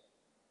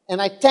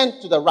and I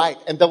turned to the right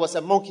and there was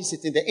a monkey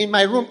sitting there in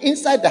my room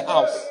inside the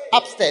house,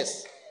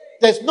 upstairs.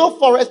 There's no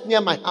forest near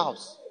my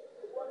house.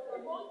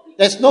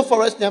 There's no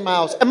forest near my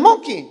house. A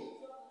monkey.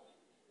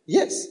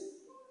 Yes.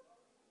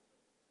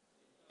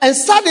 And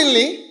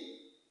suddenly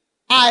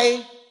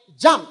I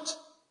jumped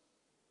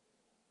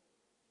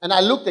and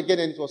I looked again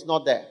and it was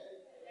not there.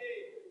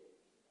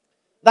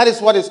 That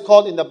is what is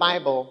called in the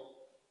Bible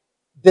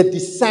the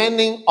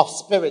discerning of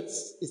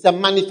spirits. It's a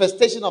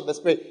manifestation of the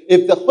Spirit.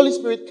 If the Holy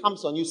Spirit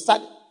comes on you,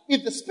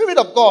 if the Spirit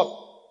of God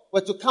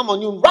were to come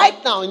on you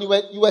right now and you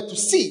were to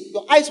see,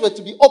 your eyes were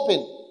to be open,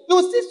 you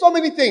would see so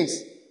many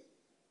things.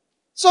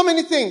 So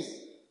many things.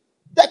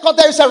 Because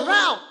there is a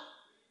realm.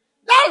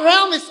 That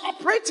realm is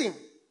operating.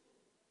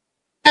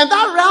 And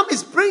that realm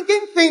is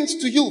bringing things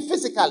to you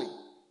physically.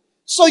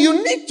 So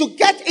you need to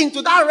get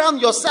into that realm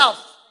yourself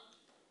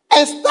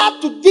and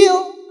start to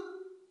deal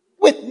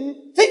with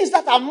things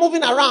that are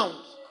moving around.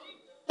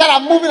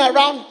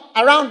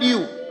 Around you.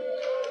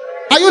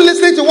 Are you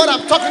listening to what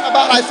I'm talking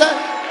about? I said,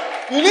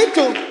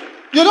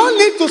 you don't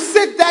need to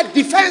sit there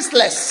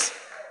defenseless.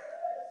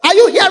 Are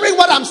you hearing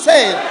what I'm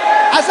saying?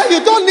 I said,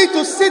 you don't need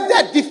to sit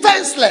there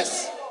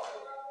defenseless.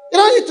 You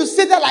don't need to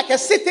sit there like a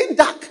sitting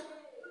duck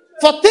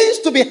for things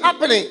to be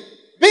happening,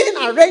 being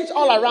arranged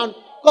all around.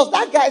 Because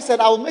that guy said,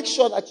 I will make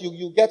sure that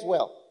you get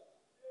well.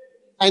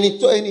 And he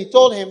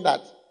told him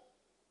that,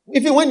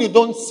 even when you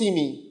don't see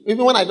me,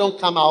 even when I don't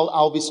come,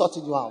 I'll be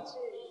sorting you out.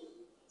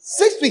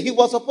 6 weeks, he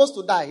was supposed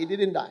to die. He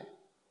didn't die.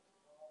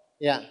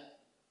 Yeah.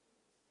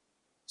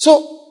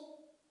 So,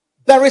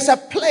 there is a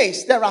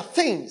place, there are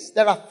things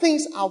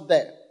out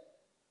there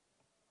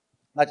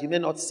that you may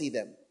not see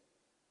them,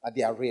 but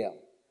they are real.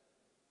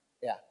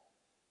 Yeah.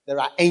 There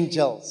are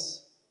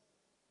angels.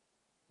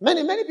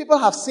 Many people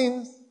have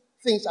seen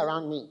things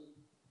around me.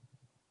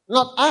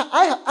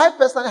 I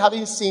personally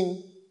haven't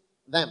seen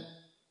them.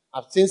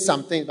 I've seen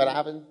some things, but I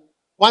haven't.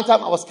 One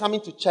time I was coming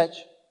to church,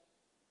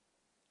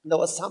 and there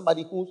was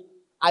somebody whose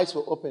eyes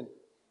were open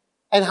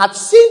and had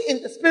seen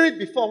in the spirit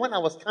before when I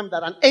was coming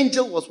that an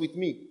angel was with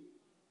me.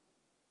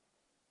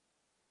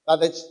 But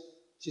then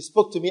she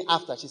spoke to me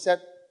after. She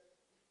said,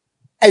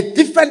 a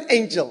different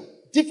angel,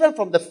 different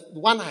from the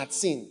one I had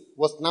seen,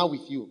 was now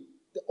with you.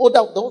 The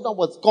older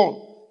was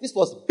gone. This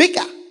was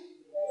bigger,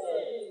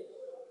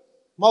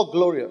 more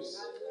glorious.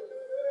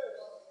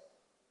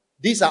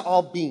 These are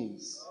all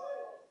beings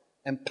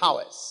and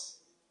powers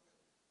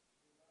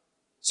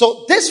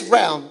So this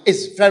realm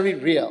is very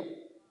real.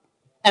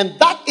 And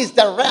that is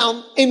the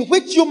realm in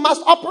which you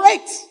must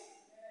operate.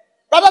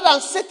 Rather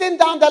than sitting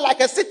down there like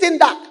a sitting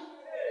duck.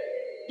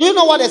 Do you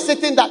know what a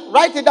sitting duck?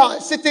 Write it down.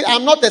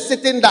 I'm not a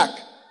sitting duck.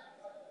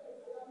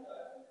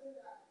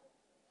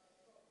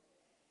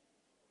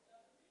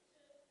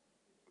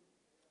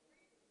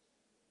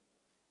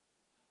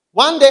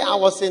 One day I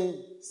was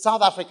in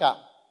South Africa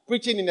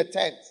preaching in a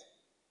tent.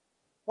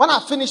 When I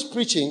finished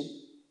preaching,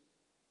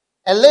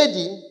 a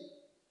lady,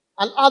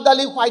 an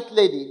elderly white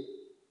lady,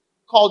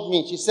 called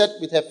me. She said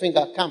with her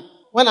finger, "Come."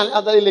 When an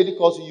elderly lady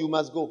calls you, you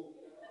must go.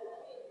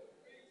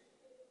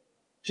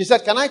 She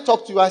said, "Can I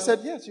talk to you?" I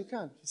said, "Yes, you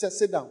can." She said,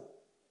 "Sit down."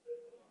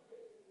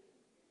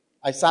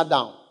 I sat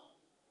down.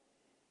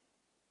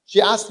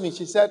 She asked me,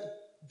 she said,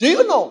 "Do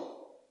you know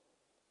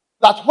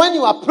that when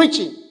you are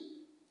preaching,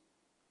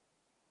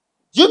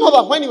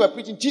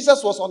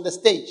 Jesus was on the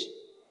stage,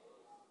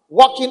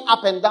 walking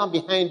up and down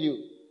behind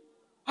you?"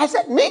 I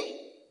said, "Me?"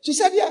 She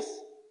said, "Yes."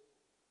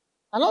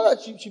 I know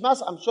that she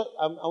must, I'm sure,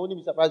 I wouldn't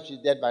be surprised if she's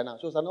dead by now.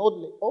 She was an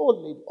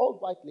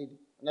old white lady.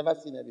 Never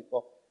seen her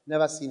before.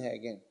 Never seen her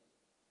again.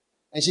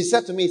 And she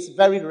said to me, it's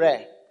very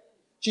rare.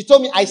 She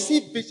told me, I see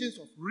visions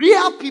of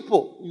real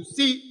people. You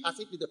see as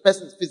if the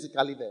person is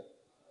physically there.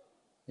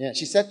 Yeah,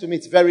 she said to me,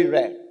 it's very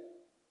rare.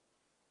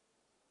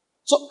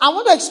 So I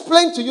want to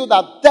explain to you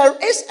that there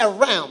is a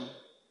realm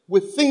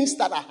with things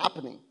that are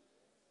happening.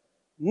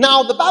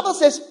 Now the Bible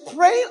says,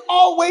 pray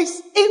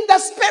always in the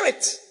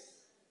Spirit.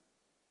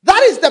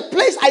 That is the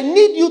place I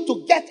need you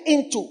to get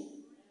into.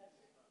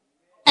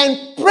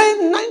 And pray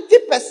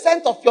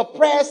 90% of your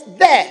prayers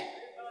there.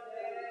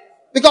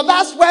 Because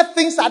that's where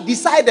things are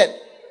decided.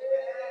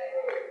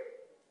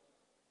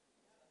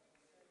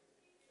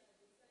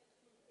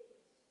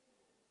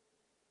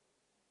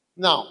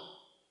 Now,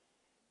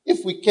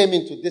 if we came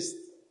into this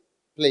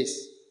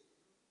place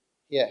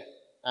here,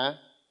 and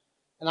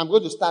I'm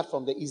going to start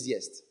from the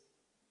easiest.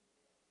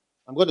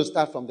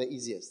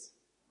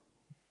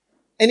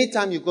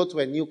 Anytime you go to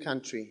a new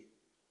country,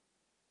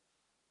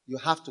 you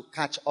have to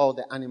catch all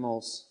the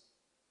animals,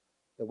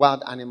 the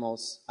wild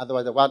animals.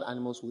 Otherwise, the wild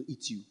animals will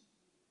eat you.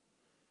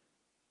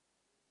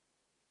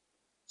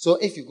 So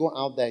if you go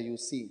out there, you'll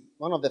see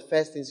one of the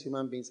first things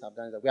human beings have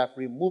done is that we have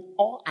removed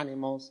all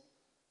animals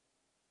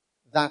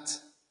that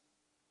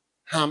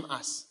harm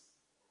us.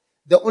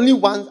 The only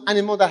one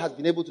animal that has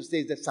been able to stay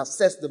is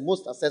the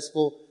most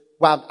successful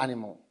wild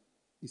animal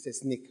is a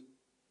snake.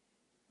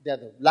 They are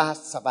the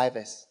last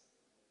survivors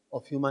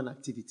of human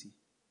activity.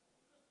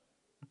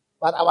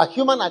 But our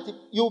human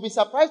activity, you'll be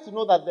surprised to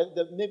know that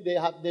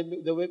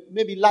there were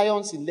maybe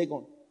lions in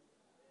Legon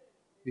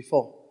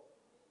before,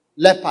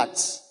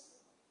 leopards,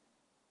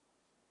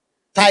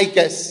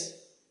 tigers,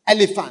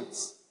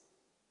 elephants.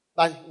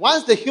 But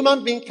once the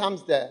human being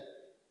comes there,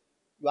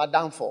 you are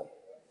done for.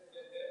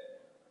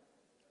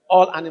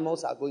 All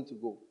animals are going to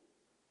go.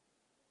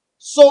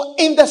 So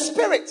in the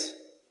spirit,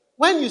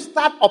 when you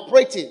start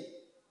operating,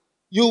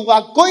 you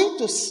are going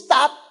to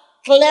start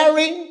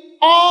clearing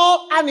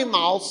all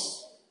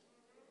animals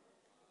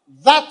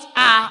that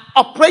are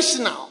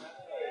operational.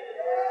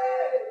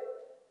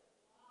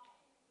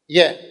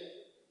 Yeah.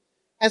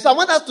 And so I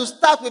want us to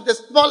start with the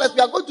smallest.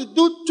 We are going to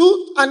do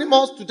 2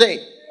 animals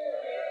today.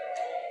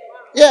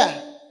 Yeah.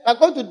 We are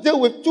going to deal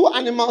with 2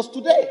 animals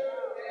today.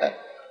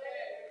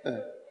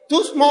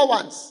 2 small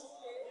ones.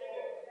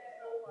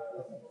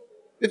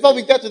 Before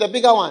we get to the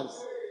bigger ones.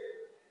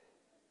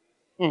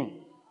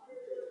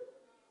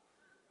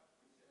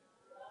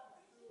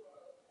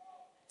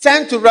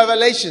 Turn to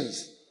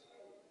Revelations.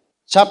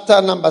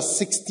 Chapter number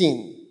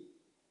 16.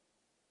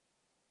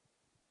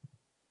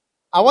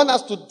 I want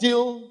us to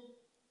deal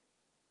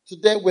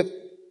today with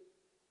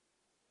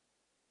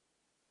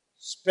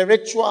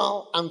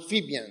spiritual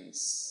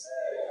amphibians.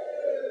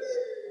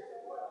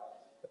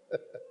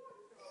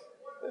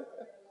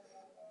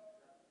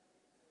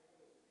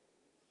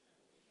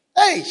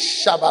 Hey,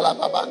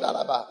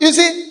 shabalababandalaba. You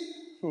see?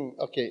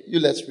 Okay,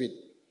 let's read.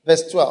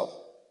 Verse 12.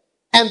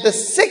 And the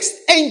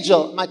 6th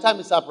angel, my time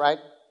is up, right?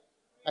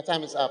 My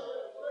time is up.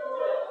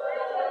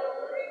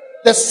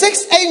 The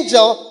 6th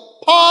angel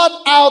poured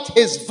out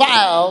his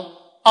vial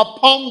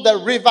upon the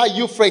river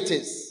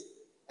Euphrates,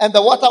 and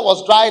the water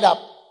was dried up,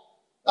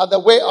 that the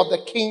way of the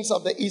kings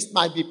of the east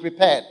might be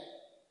prepared.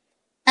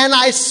 And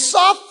I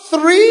saw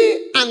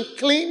 3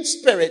 unclean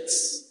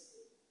spirits,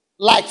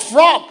 like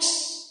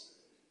frogs,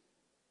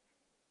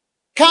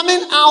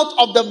 coming out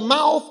of the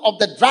mouth of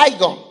the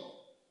dragon.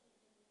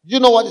 Do you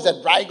know what is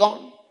a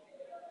dragon?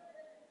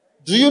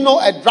 Do you know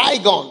a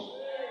dragon?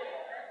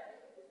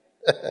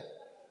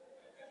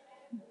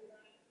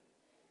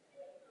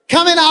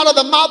 Coming out of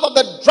the mouth of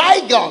the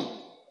dragon,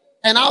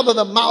 and out of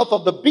the mouth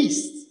of the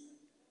beast,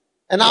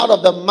 and out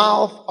of the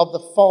mouth of the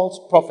false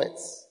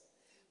prophets.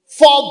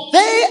 For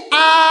they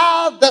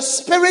are the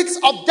spirits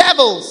of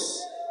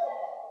devils,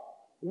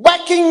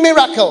 working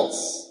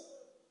miracles,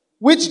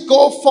 which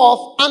go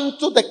forth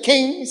unto the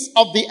kings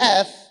of the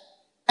earth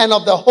and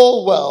of the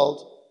whole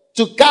world,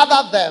 to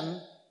gather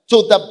them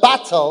to the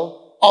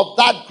battle of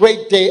that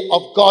great day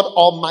of God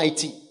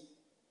Almighty.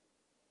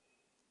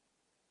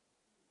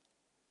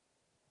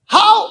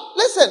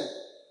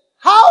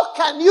 How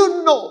can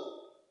you know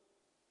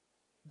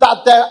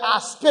that there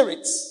are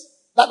spirits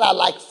that are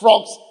like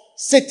frogs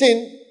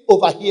sitting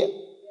over here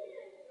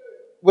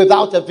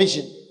without a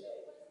vision?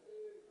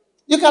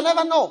 You can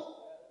never know.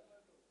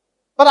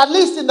 But at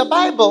least in the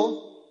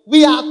Bible,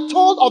 we are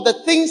told of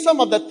some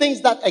of the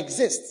things that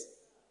exist.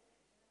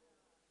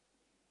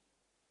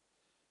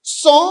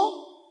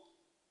 So,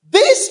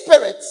 these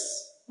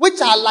spirits,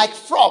 which are like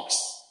frogs,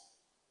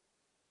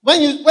 when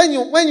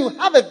you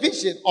have a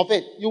vision of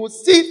it, you will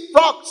see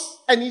frogs.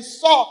 And he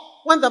saw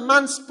when the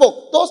man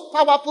spoke those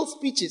powerful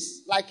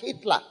speeches like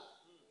Hitler.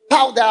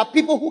 How there are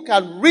people who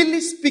can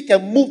really speak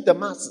and move the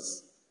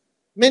masses.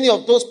 Many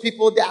of those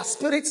people, there are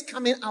spirits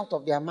coming out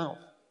of their mouth.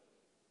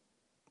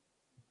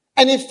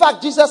 And in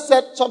fact, Jesus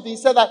said something. He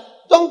said that,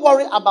 don't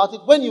worry about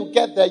it. When you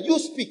get there, you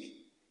speak.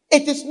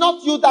 It is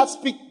not you that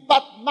speak,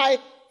 but my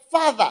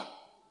Father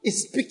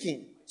is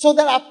speaking. So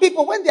there are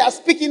people, when they are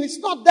speaking, it's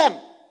not them.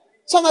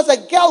 Sometimes a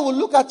girl will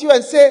look at you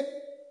and say,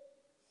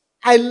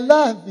 I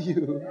love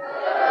you.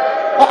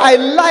 Or I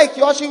like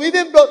you. Or she will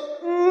even go,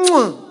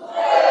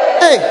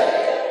 hey.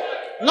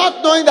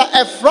 Not knowing that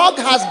a frog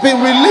has been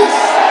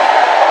released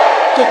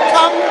to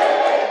come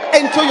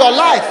into your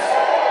life.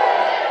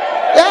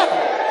 Yeah,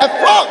 a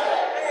frog.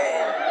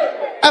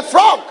 A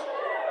frog.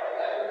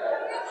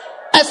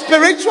 A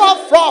spiritual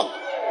frog.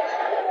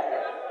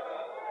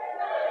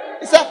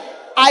 He said,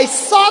 I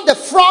saw the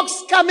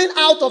frogs coming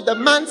out of the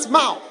man's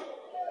mouth.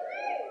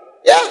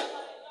 Yeah.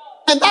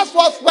 And that's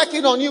what's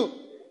working on you.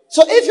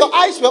 So if your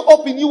eyes were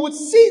open, you would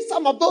see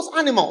some of those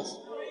animals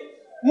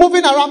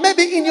moving around,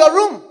 maybe in your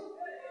room.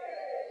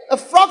 The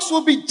frogs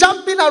will be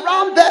jumping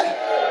around there.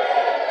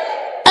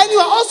 And you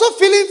are also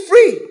feeling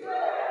free.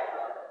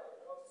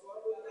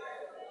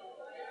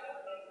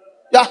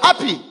 You're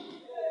happy.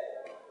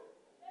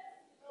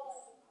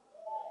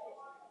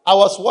 I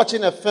was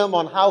watching a film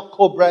on how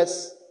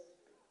cobras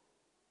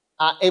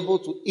are able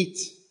to eat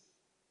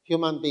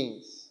human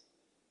beings.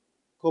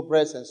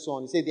 Cobras and so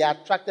on. He said they are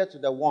attracted to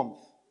the warmth.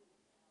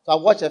 So I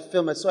watched a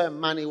film. I saw a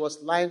man. He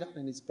was lying down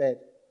in his bed.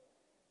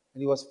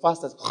 And he was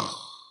fast as...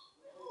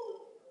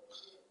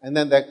 And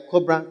then the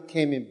cobra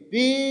came in.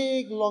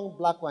 Big, long,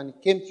 black one. He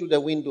came through the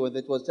window and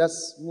it was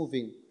just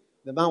moving.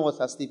 The man was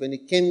asleep and he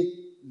came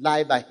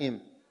lie by him.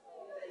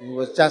 It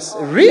was just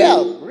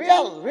real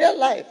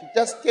life. He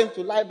just came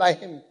to lie by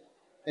him.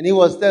 And he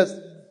was there.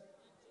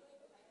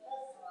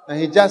 And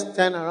he just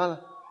turned around.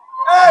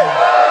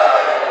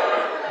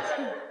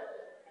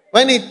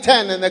 When he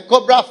turned and the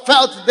cobra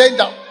felt danger.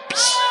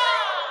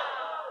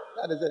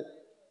 That is it.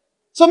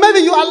 So maybe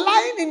you are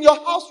lying in your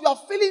house. You are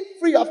feeling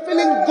free. You are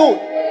feeling good.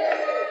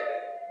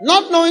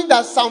 Not knowing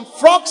that some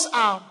frogs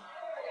are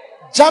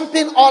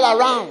jumping all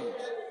around.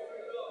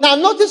 Now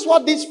notice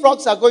what these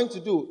frogs are going to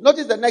do.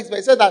 Notice the next verse.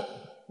 It says that,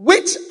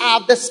 which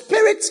are the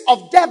spirits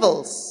of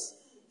devils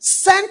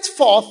sent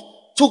forth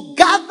to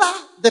gather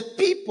the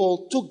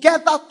people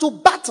together to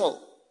battle.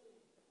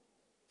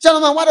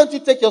 Gentlemen, why don't you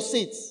take your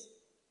seats?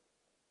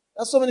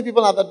 There's so many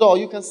people at the door.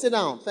 You can sit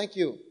down. Thank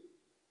you.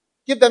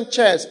 Give them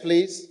chairs,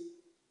 please.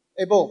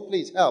 Ebo,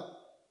 please help.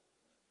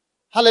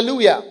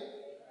 Hallelujah.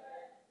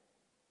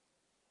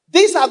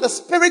 These are the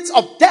spirits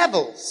of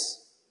devils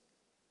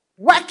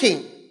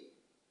working.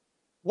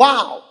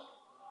 Wow.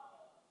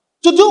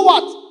 To do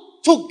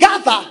what? To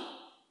gather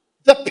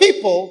the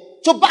people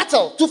to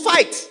battle, to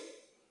fight.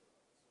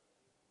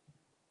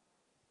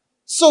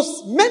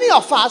 So many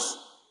of us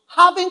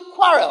having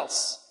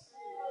quarrels.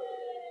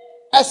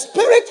 A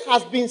spirit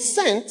has been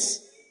sent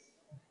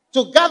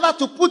to gather,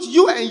 to put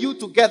you and you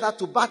together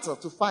to battle,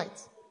 to fight.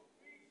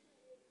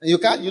 And you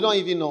don't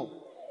even know.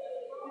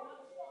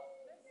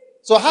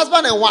 So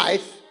husband and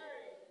wife,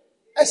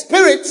 a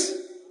spirit,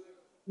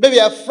 maybe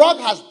a frog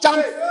has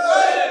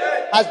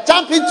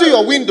jumped into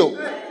your window.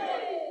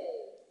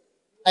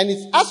 And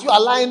it's, as you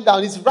are lying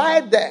down, it's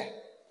right there.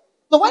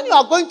 So when you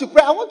are going to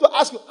pray, I want to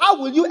ask you, how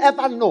will you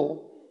ever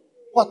know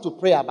what to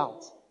pray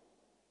about?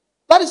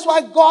 That is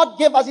why God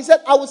gave us, He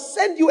said, I will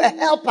send you a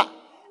helper.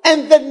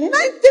 And the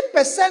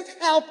 90%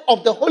 help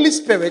of the Holy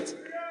Spirit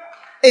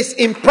is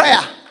in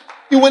prayer.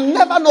 You will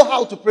never know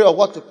how to pray or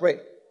what to pray.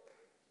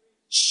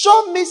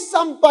 Show me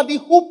somebody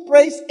who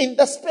prays in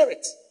the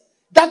Spirit.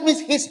 That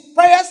means his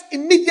prayers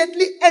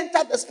immediately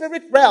enter the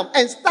spirit realm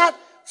and start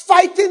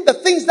fighting the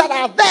things that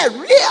are there.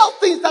 Real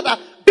things that are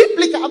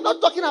biblical. I'm not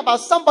talking about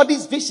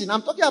somebody's vision.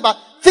 I'm talking about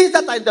things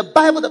that are in the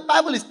Bible. The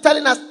Bible is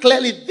telling us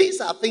clearly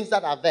these are things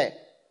that are there.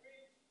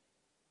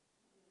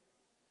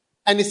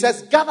 And it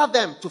says, gather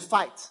them to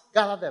fight.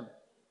 Gather them.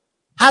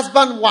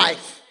 Husband,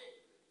 wife.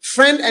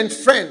 Friend and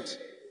friend.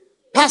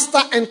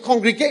 Pastor and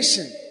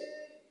congregation.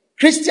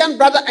 Christian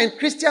brother and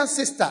Christian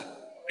sister.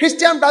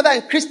 Christian brother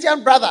and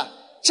Christian brother.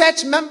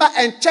 Church member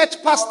and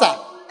church pastor.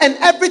 And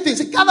everything.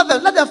 So gather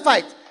them. Let them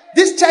fight.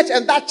 This church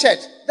and that church.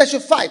 They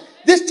should fight.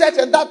 This church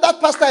and that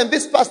pastor and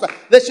this pastor.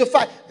 They should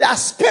fight. They are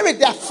spirit.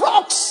 They are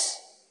frogs.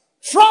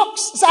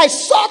 Frogs. So I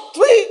saw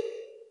 3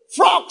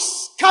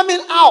 Frogs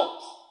coming out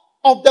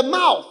of the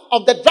mouth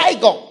of the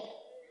dragon.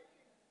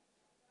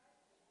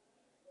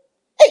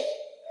 Hey.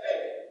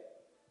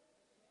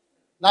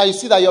 Now you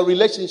see that your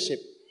relationship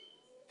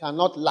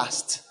cannot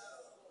last.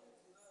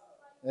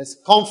 There's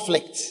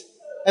conflict.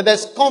 And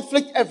there's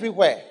conflict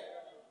everywhere.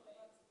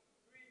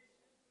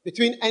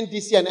 Between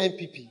NDC and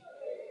NPP.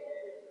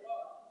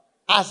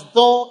 As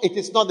though it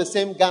is not the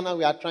same Ghana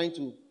we are trying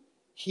to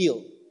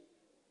heal.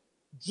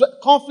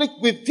 Conflict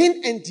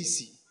within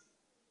NDC.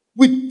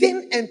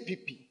 Within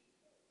NPP.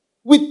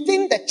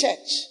 Within the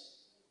church.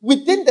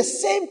 Within the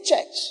same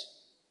church.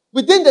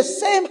 Within the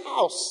same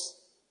house.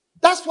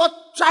 That's what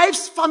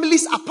drives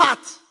families apart.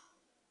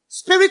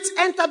 Spirits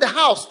enter the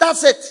house.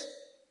 That's it.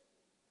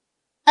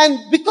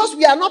 And because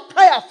we are not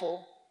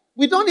prayerful,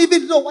 we don't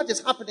even know what is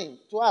happening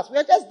to us. We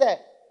are just there.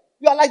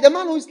 You are like the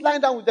man who is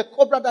lying down with the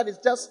cobra that is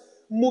just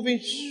moving.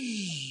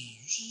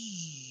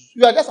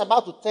 You are just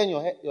about to turn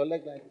your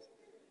leg like this.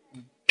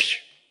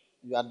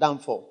 You are done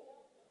for.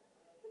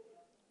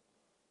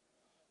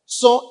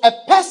 So a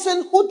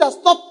person who does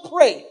not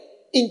pray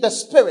in the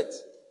spirit,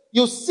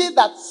 you see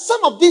that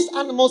some of these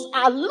animals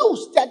are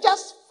loose. They are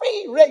just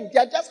free range. They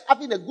are just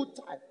having a good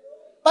time.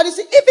 But you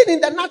see, even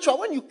in the natural,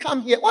 when you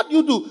come here, what do?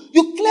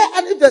 You clear,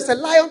 and if there's a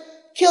lion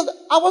killed.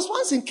 I was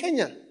once in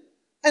Kenya,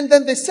 and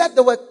then they said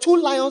there were 2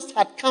 lions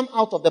had come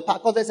out of the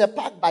park, because there's a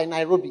park by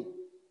Nairobi,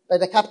 by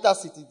the capital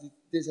city.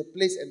 There's a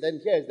place, and then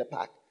here is the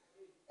park.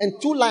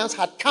 And 2 lions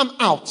had come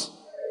out.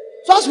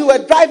 So as we were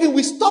driving,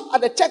 we stopped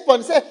at the checkpoint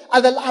and said,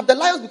 are the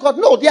lions? Because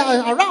no, they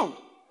are around.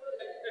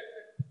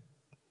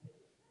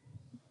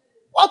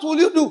 What will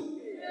you do?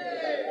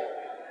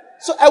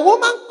 So a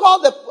woman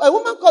called the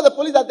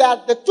police that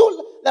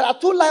there are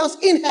 2 lions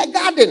in her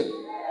garden.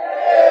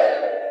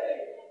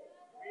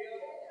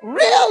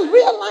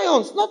 Real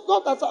lions. Not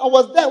that I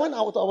was there when I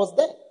was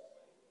there.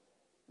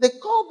 They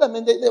called them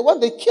and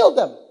they killed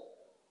them.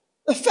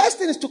 The first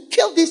thing is to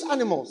kill these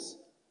animals.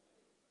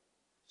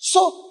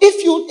 So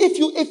if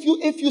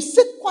you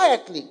sit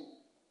quietly,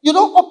 you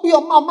don't open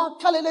your mouth.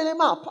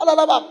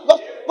 Because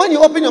when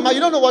you open your mouth,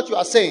 you don't know what you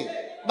are saying.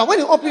 But when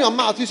you open your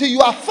mouth, you say you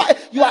are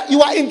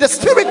in the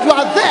spirit. You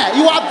are there.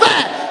 You are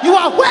there. You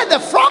are where the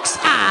frogs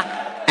are,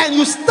 and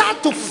you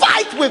start to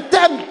fight with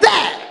them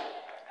there.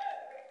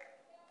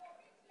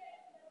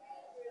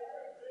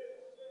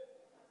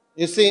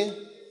 You see,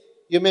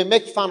 you may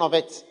make fun of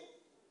it,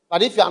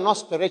 but if you are not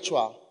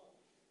spiritual,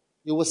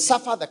 you will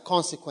suffer the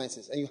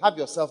consequences, and you have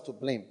yourself to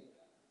blame.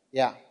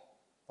 Yeah,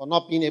 for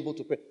not being able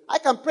to pray. I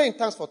can pray in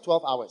tongues for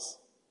 12 hours.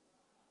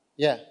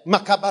 Yeah. I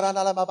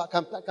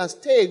can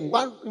stay in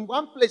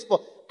one place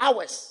for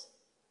hours.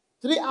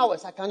 3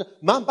 hours. I can.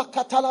 I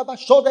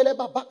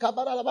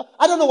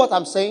don't know what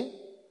I'm saying.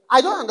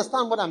 I don't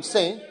understand what I'm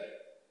saying.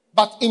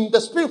 But in the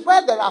spirit,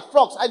 where there are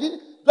frogs,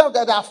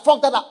 there are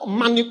frogs that are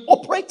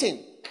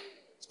operating.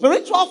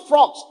 Spiritual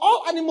frogs.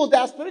 All animals,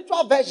 there are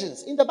spiritual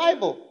versions in the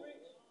Bible.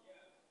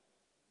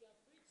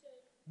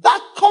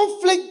 That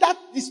conflict that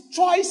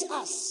destroys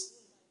us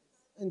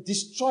and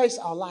destroys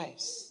our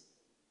lives.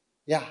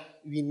 Yeah,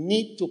 we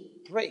need to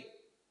pray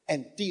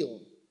and deal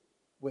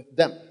with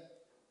them.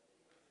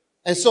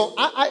 And so,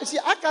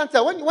 I can't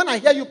tell. When I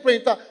hear you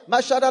praying,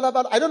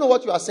 I don't know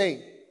what you are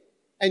saying.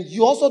 And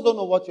you also don't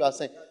know what you are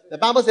saying. The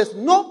Bible says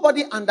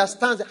nobody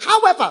understands it.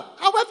 However,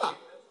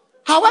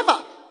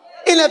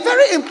 in a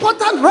very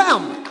important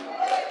realm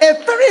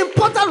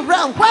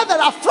where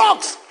there are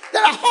frogs,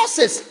 there are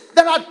horses,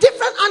 there are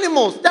different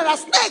animals, there are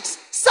snakes,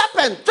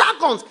 serpents,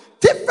 dragons,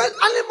 different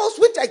animals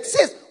which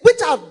exist,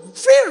 which are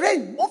free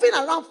range, moving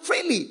around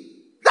freely.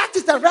 That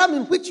is the realm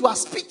in which you are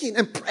speaking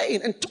and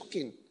praying and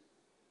talking.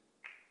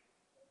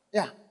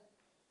 Yeah.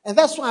 And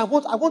that's why I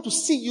want to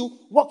see you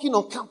walking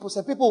on campus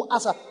and people will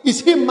ask,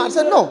 is he mad? I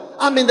said, no,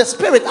 I'm in the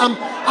spirit. I'm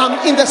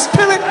in the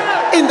spirit.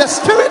 In the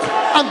spirit,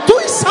 I'm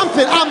doing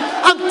something.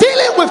 I'm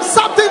dealing with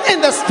something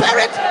in the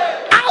spirit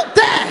out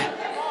there.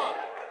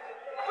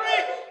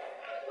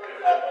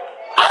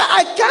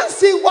 I can't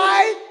see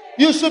why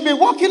you should be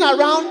walking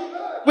around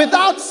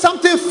without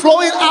something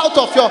flowing out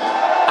of your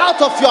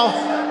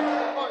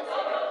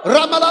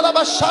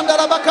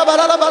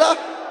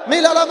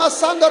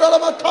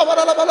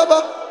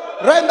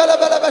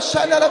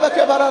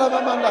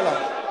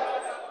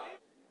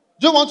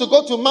Do you want to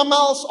go to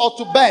mammals or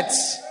to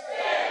birds?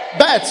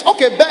 Birds.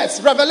 Okay,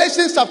 birds.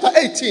 Revelation chapter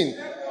 18.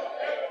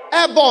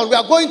 Airborne. We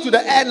are going to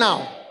the air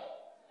now.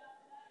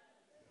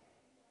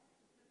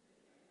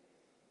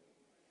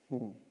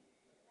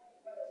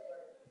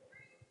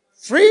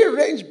 Free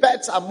range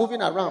birds are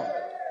moving around.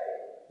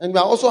 And we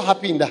are also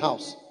happy in the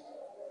house.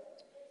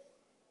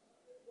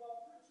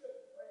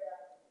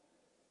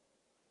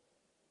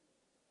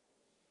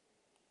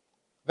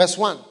 Verse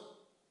 1.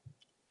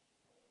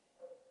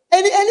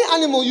 Any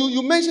animal,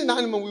 you mention the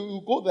animal, we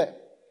will go there.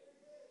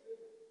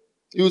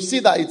 You will see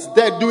that it is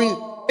there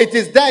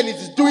and it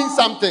is doing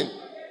something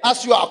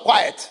as you are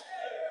quiet.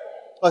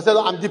 I said,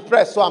 I'm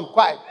depressed, so I'm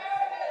quiet.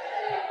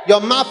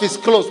 Your mouth is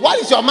closed. Why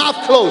is your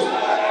mouth closed?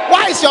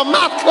 Why is your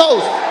mouth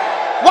closed?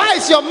 Why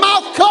is your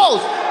mouth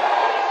closed?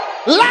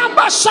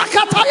 Lamba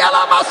shakataya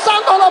lama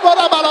sandolo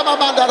bora bara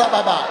babandara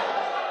baba.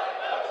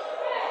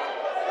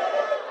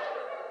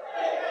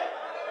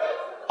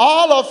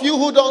 All of you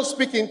who don't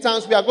speak in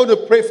tongues, we are going to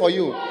pray for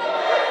you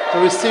to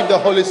receive the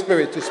Holy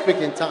Spirit to speak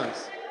in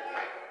tongues.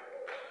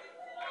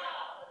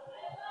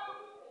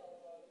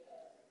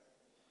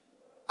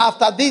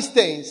 After these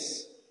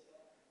things,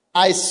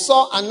 I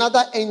saw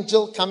another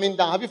angel coming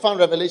down. Have you found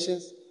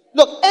Revelations?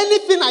 Look,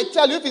 anything I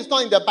tell you, if it's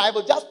not in the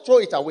Bible, just throw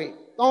it away.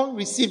 Don't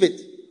receive it.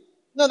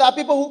 No, there are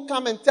people who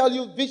come and tell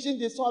you vision,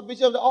 they saw a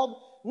vision.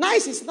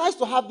 Nice, it's nice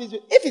to have this.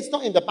 If it's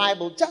not in the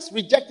Bible, just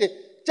reject it.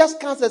 Just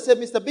cancel and say,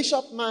 Mr.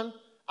 Bishop, man,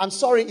 I'm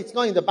sorry, it's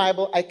not in the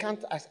Bible. I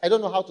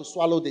don't know how to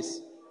swallow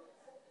this.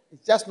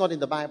 It's just not in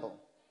the Bible.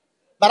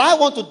 But I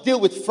want to deal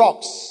with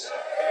frogs.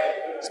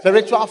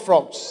 Spiritual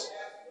frogs.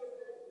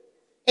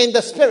 In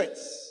the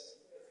spirits.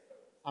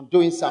 I'm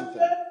doing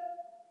something.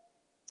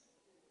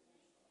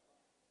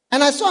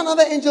 And I saw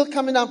another angel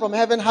coming down from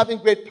heaven, having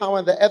great power,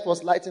 and the earth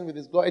was lightened with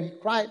his glory. And he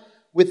cried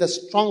with a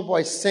strong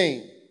voice,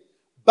 saying,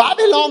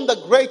 Babylon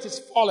the Great is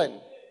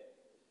fallen,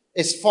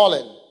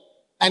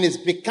 and is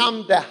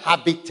become the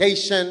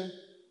habitation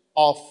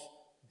of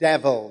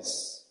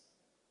devils.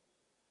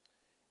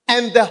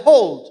 And the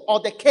hold,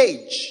 or the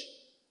cage,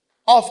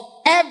 of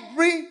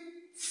every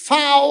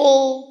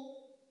foul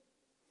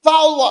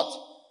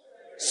what?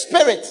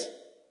 Spirit.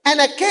 And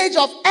a cage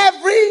of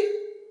every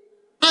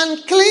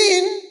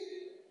unclean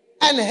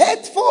and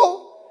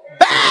hateful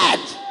bird.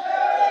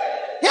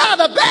 Here are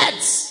the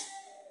birds.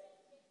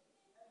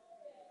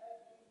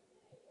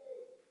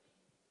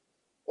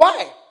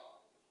 Why?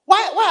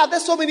 Why are there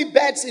so many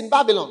birds in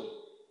Babylon?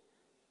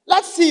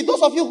 Let's see,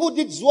 those of you who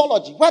did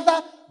zoology,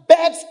 whether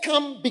birds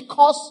come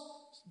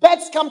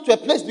to a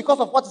place because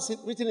of what is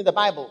written in the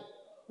Bible.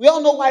 We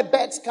all know why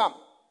birds come.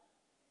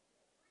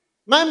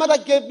 My mother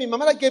gave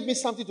me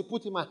something to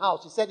put in my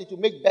house. She said it will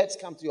make birds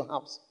come to your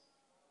house.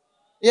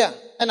 Yeah,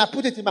 and I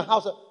put it in my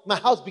house. My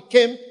house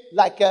became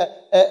like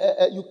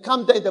you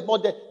come there in the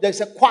morning,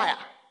 there's a choir.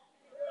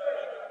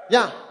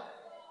 Yeah.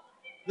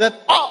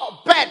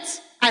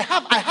 Birds. I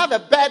have a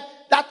bird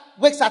that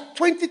wakes at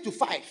 20 to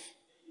 5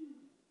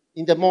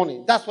 in the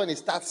morning. That's when it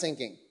starts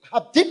singing. I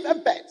have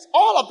different birds.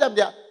 All of them,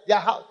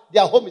 their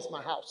home is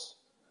my house.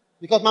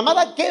 Because my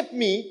mother gave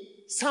me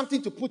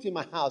something to put in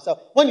my house. So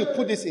when you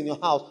put this in your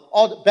house,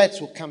 all the birds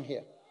will come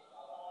here.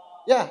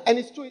 Yeah, and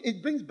it's true.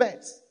 It brings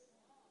birds.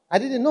 I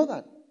didn't know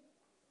that.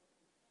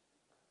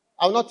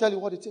 I will not tell you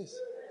what it is.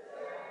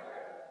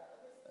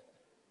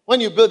 When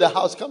you build a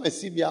house, come and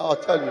see me. I'll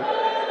tell you.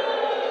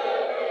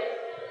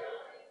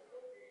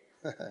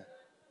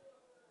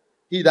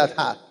 He that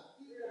hath.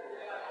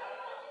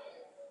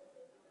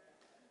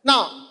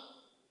 Now,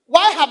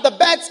 why have the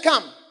birds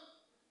come?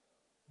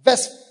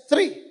 Verse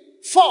 3.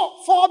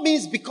 4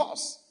 means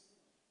because.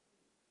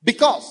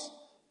 Because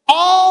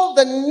all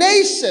the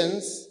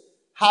nations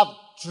have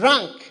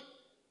drunk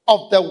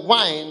of the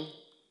wine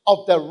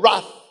of the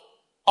wrath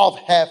of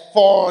her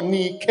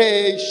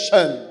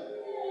fornication.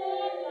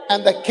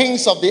 And the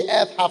kings of the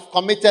earth have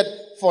committed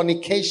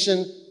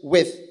fornication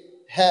with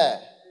her.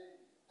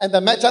 And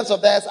the merchants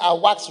of the earth are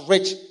waxed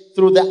rich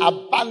through the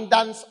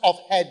abundance of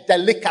her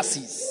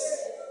delicacies.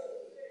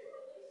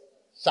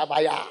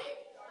 Shabaya.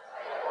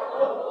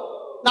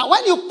 Now,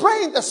 when you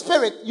pray in the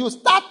spirit, you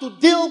start to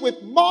deal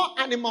with more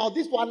animals.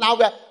 This one, now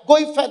we're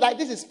going further.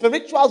 This is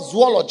spiritual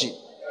zoology.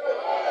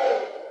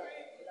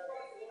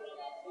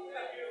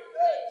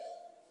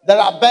 There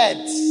are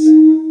birds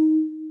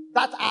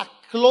that are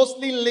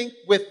closely linked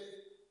with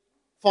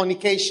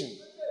fornication.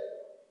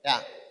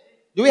 Yeah.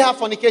 Do we have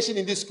fornication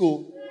in this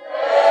school?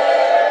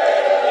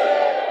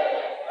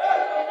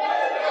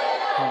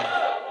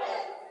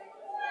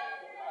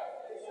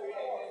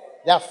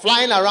 They are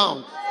flying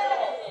around.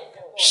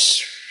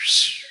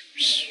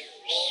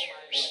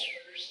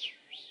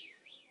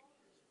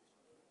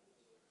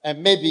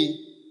 And maybe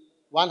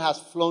one has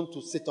flown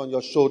to sit on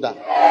your shoulder.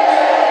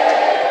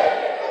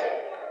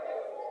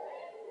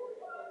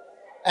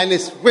 And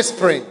is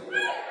whispering,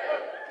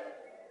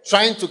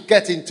 trying to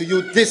get into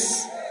you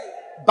this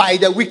by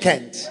the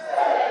weekend.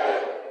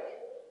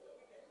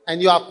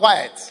 And you are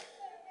quiet.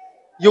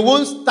 You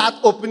won't start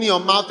opening your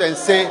mouth and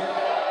say,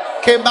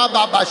 you won't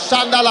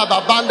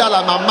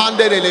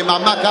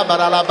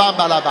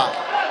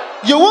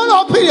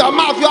open your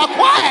mouth. You are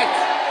quiet.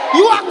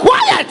 You are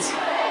quiet.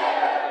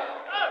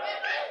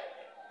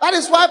 That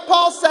is why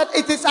Paul said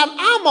it is an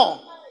armor.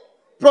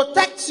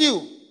 Protects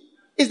you.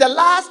 It's the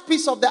last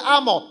piece of the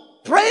armor.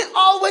 Pray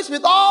always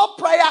with all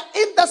prayer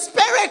in the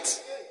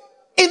spirit.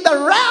 In the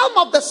realm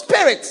of the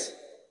spirit.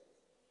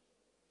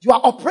 You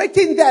are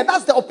operating there.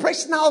 That's the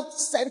operational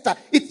center.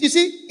 You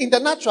see, in the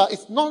natural,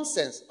 it's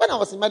nonsense. When I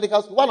was in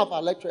medical school, one of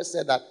our lecturers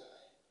said that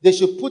they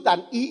should put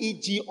an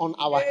EEG on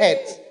our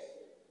head,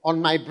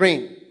 on my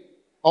brain,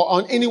 or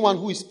on anyone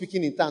who is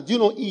speaking in tongues. Do you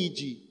know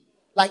EEG?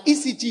 Like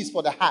ECG is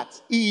for the heart,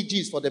 EEG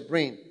is for the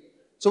brain.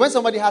 So when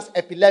somebody has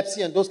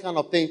epilepsy and those kind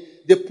of things,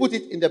 they put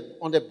it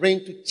on the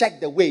brain to check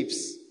the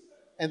waves.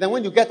 And then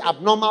when you get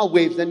abnormal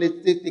waves, then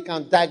they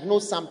can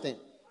diagnose something.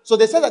 So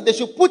they said that they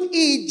should put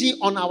EEG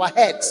on our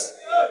heads,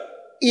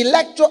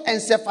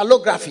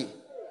 electroencephalography,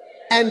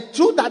 and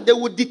through that they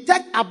would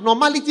detect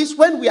abnormalities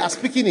when we are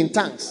speaking in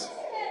tongues.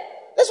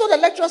 That's what the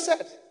lecturer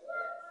said.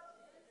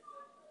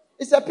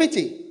 It's a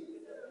pity.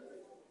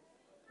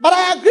 But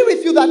I agree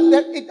with you that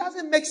it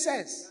doesn't make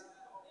sense.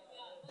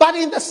 But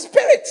in the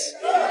spirit,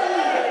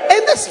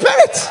 in the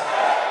spirit,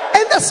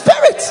 in the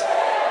spirit,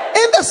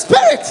 in the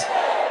spirit,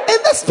 in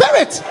the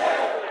spirit,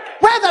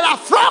 where there are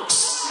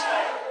frogs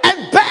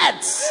and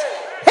birds,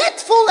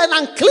 hateful and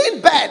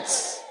unclean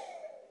birds,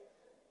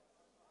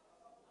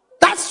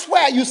 that's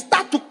where you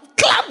start to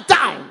clamp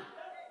down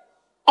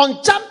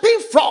on jumping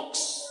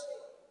frogs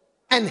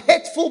and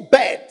hateful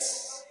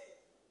birds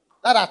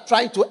that are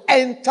trying to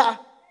enter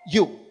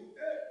you.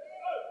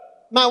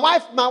 My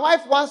wife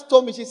once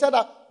told me, she said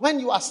that when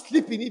you are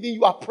sleeping, even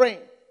you are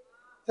praying.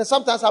 So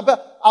sometimes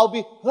I'll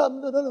be,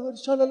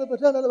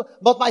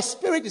 but my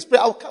spirit is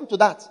praying. I'll come to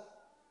that.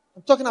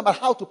 I'm talking about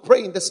how to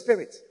pray in the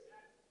spirit.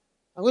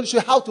 I'm going to show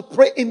you how to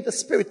pray in the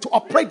spirit, to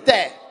operate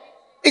there.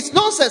 It's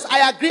nonsense.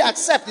 I agree,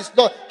 accept. It's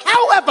not.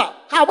 However,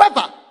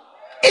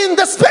 in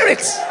the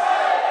spirit,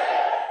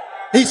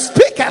 he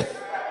speaketh.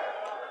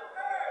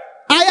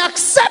 I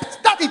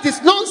accept that it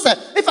is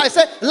nonsense. If I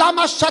say,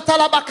 Lama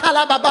Shatalaba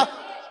Kalababa,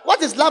 what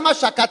is Lama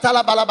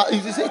Shakatala Balaba?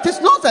 It is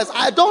nonsense.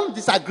 I don't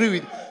disagree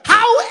with it.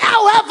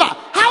 However,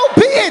 how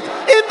be it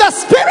in the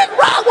spirit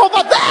realm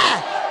over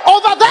there,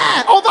 over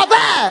there, over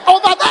there,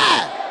 over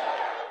there.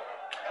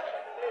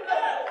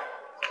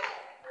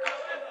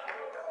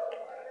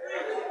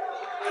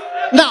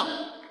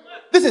 Now,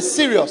 this is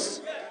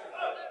serious.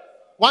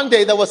 One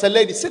day there was a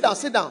lady. Sit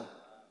down.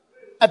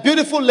 A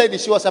beautiful lady.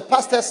 She was a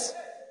pastor's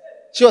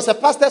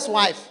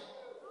wife.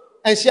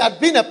 And she had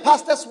been a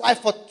pastor's wife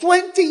for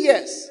 20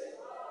 years.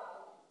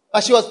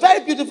 But she was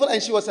very beautiful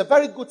and she was a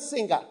very good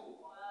singer.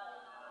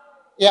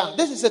 Yeah,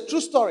 this is a true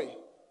story.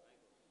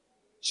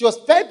 She was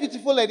a very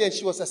beautiful lady and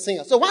she was a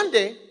singer. So one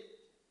day,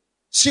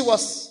 she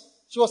was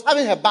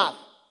having her bath.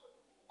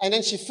 And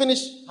then she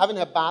finished having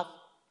her bath.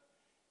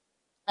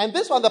 And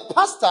this one, the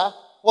pastor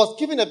was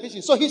giving a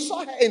vision. So he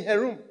saw her in her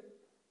room.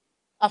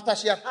 After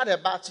she had had her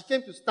bath, she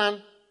came to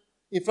stand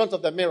in front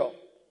of the mirror.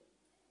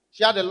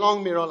 She had a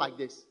long mirror like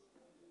this.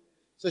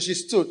 So she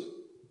stood.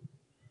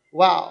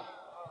 Wow.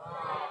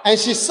 And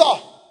she saw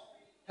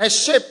her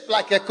shape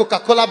like a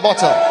Coca-Cola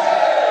bottle.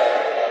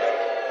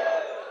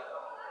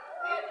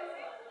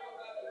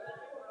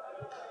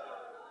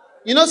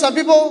 You know, some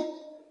people,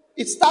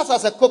 it starts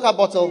as a Coca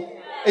bottle.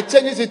 It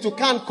changes into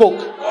canned Coke.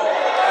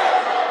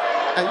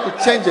 And it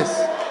changes.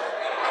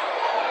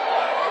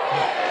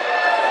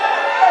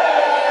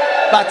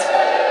 But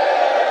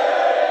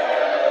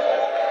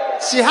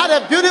she had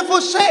a beautiful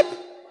shape.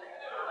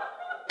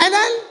 And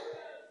then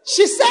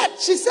she said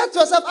to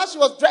herself as she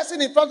was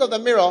dressing in front of the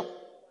mirror,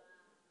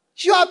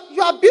 you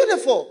are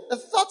beautiful. The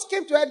thoughts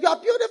came to her, you are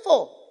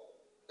beautiful.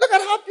 Look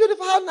at how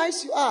beautiful, how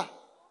nice you are.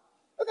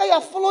 Look at you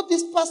have followed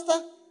this pastor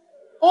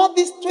all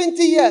these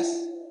 20 years.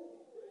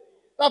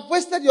 You have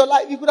wasted your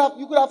life. You could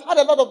have had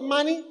a lot of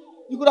money.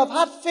 You could have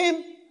had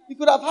fame. You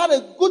could have had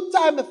a good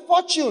time, a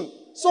fortune.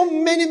 So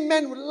many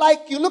men would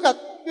like you. Look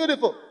at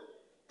beautiful.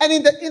 And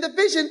in the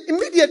vision,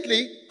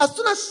 immediately, as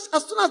soon as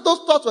those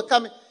thoughts were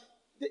coming,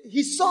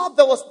 he saw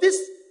there was this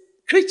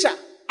creature,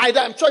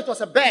 I'm sure it was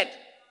a bird,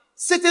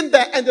 sitting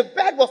there, and the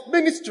bird was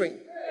ministering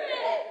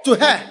to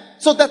her.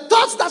 So the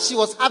thoughts that she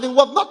was having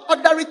were not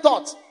ordinary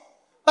thoughts.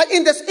 But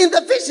in the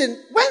vision,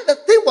 when the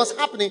thing was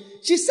happening,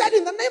 she said,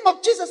 in the name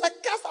of Jesus, I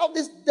cast out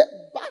this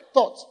bad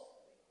thoughts.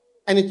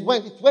 And it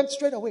went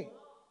straight away.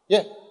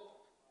 Yeah.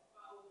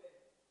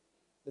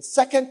 The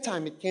second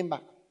time it came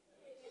back.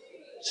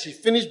 She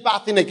finished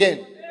bathing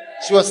again.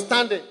 She was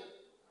standing.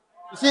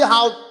 You see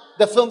how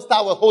the film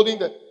star were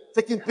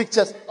taking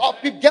pictures. Oh,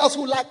 girls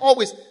who like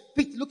always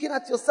looking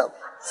at yourself,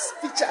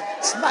 picture,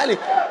 smiling,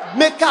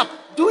 makeup,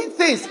 doing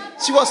things.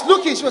 She was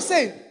looking. She was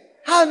saying,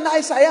 "How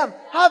nice I am!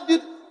 How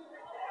beautiful."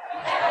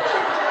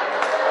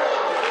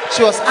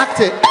 She was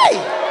acting.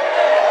 Hey!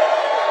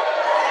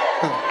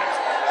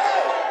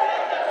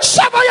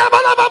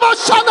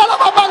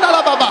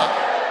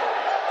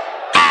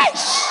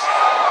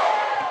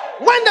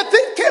 When the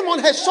thing came on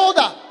her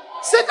shoulder,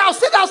 sit down.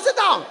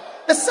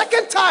 The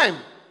second time,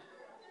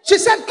 she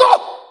said,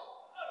 "Go,"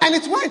 and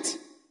it went.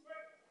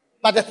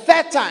 But the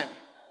third time,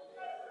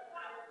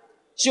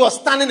 she was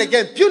standing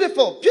again.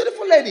 Beautiful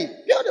lady,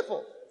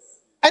 beautiful.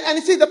 And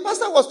you see, the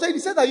pastor was saying, he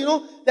said that,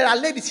 there are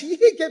ladies. He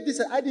gave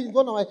this, I didn't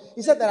go nowhere.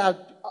 He said that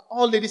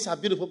all ladies are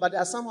beautiful, but they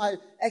are somehow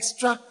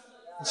extra.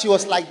 She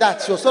was like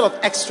that. She was sort of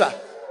extra.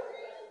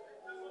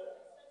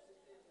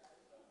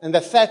 And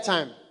the third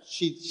time,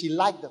 she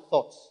liked the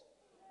thoughts.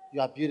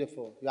 You are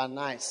beautiful. You are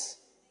nice.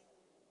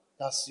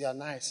 You are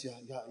nice.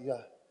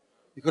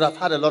 You could have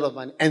had a lot of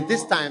money. And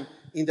this time,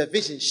 in the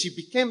vision, she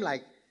became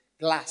like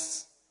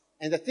glass.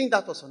 And the thing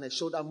that was on her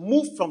shoulder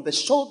moved from the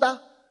shoulder,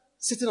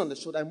 sitting on the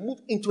shoulder, and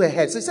moved into her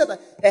head. So he said that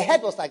her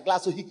head was like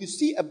glass, so he could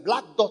see a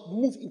black dot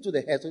move into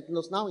the head. So it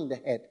was now in the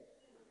head.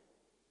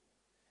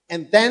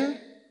 And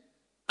then,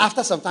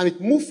 after some time, it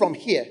moved from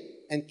here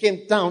and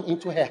came down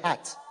into her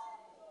heart.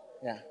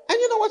 Yeah. And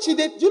you know what she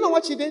did? Do you know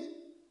what she did?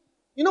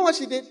 You know what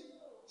she did?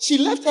 She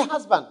left her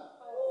husband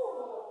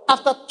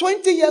after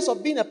 20 years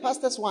of being a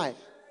pastor's wife.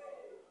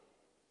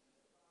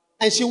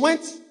 And she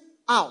went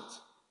out.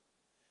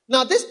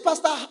 Now, this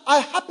pastor, I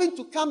happened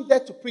to come there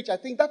to preach. I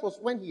think that was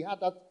when he had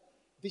that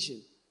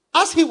vision.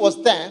 As he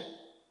was there,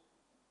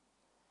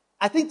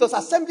 I think those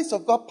Assemblies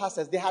of God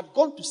pastors, they had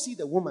gone to see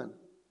the woman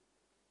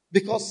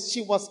because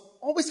she was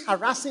always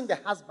harassing the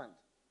husband.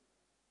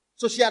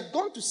 So she had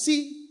gone to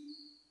see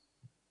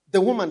the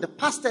woman. The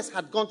pastors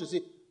had gone to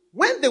see.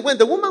 When they went,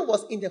 the woman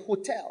was in the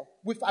hotel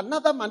with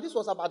another man. This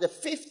was about the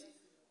 5th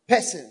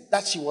person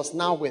that she was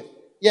now with.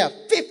 Yeah,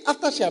 5th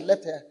after she had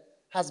left her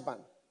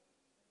husband.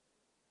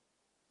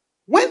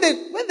 When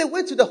they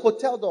went to the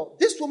hotel door,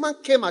 this woman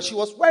came out. She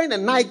was wearing a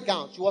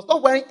nightgown. She was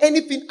not wearing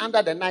anything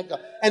under the nightgown.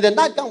 And the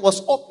nightgown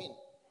was open.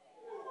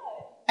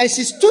 And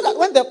she stood up.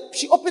 When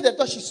she opened the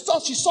door, she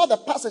saw the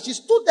pastor. She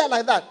stood there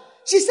like that.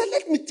 She said,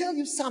 let me tell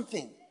you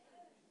something.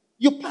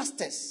 You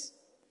pastors.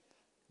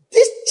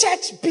 This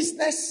church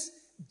business,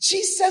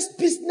 Jesus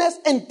business,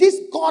 and this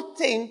God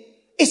thing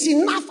is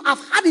enough.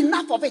 I've had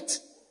enough of it.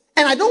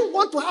 And I don't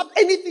want to have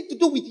anything to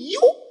do with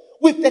you,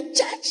 with the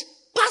church,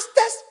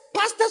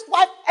 pastor's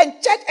wife, and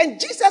church, and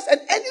Jesus,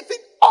 and anything.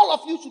 All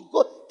of you should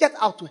go get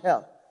out to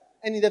hell.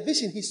 And in the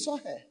vision, he saw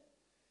her.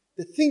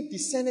 The thing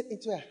descended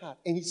into her heart,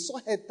 and he saw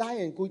her die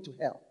and go to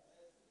hell.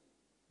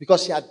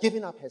 Because she had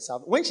given up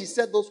herself. When she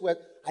said those words,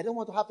 I don't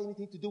want to have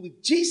anything to do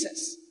with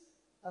Jesus.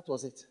 That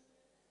was it.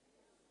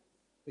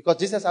 Because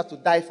Jesus had to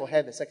die for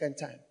her the second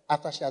time.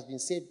 After she has been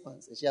saved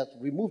once. And she had to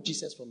remove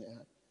Jesus from her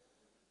heart.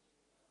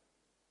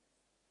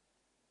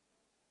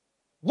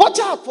 Watch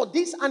out for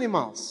these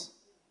animals.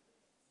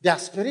 They are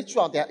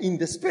spiritual. They are in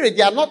the spirit.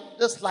 They are not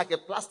just like a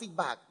plastic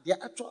bag. They are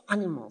actual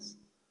animals.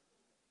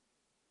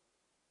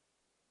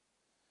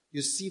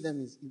 You see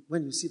them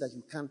when you see that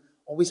you can't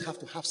always have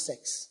to have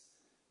sex.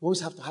 You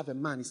always have to have a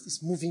man.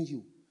 It's moving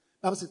you.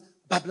 The Bible says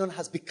Babylon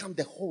has become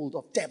the hold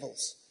of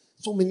devils.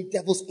 So many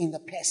devils in the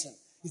person.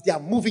 They are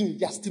moving you.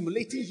 They are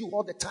stimulating you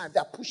all the time. They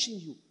are pushing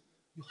you.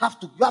 You have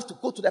to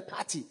go to the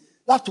party.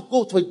 You have to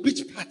go to a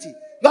beach party.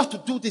 You have to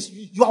do this.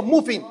 You are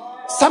moving.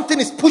 Something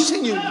is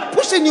pushing you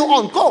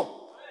on. Go.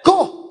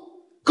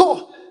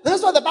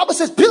 That's why the Bible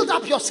says, build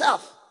up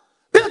yourself.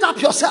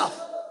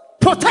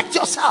 Protect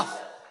yourself.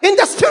 In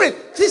the spirit.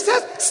 He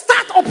says,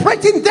 start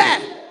operating there.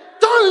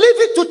 Don't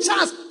leave it to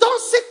chance.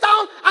 Don't sit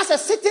down as a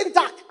sitting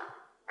duck.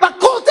 But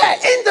go there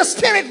in the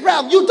spirit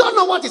realm. You don't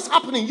know what is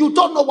happening.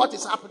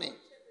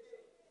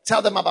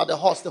 Tell them about the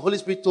horse. The Holy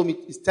Spirit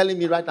is telling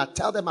me right now,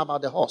 tell them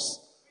about the horse.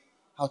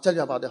 I'll tell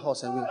you about the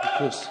horse and we'll be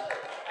close.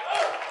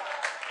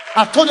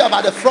 I've told you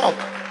about the frog.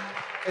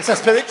 It's a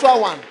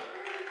spiritual one.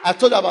 I've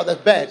told you about the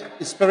bird.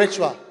 It's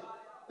spiritual.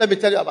 Let me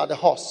tell you about the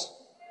horse.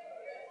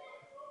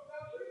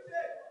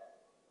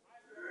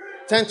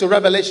 Turn to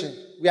Revelation.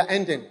 We are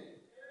ending.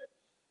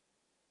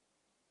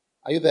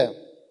 Are you there?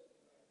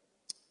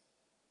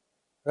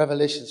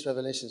 Revelations.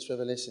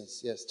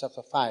 Yes,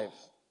 chapter 5.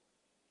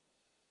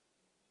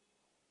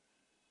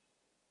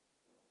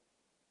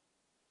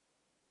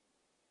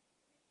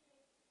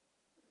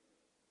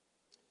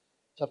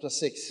 Chapter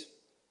 6.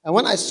 And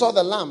when I saw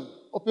the Lamb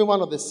open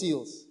one of the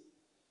seals,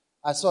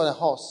 I saw a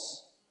horse.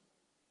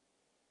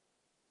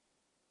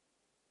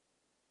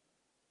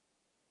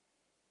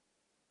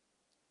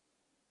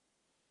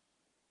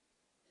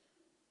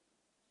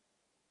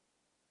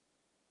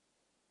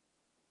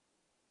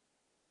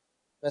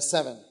 Verse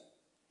 7.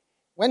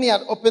 When he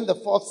had opened the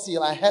 4th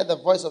seal, I heard the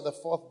voice of the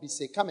 4th beast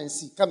say, come and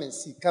see, come and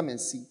see, come and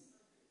see.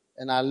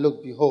 And I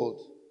looked, behold,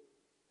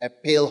 a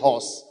pale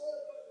horse.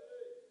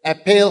 A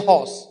pale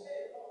horse.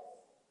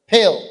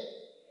 Pale.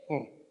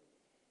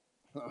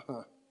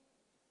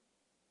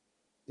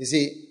 You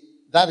see,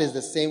 that is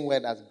the same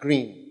word as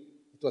green.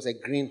 It was a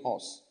green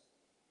horse.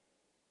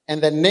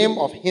 And the name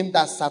of him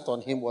that sat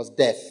on him was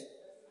Death.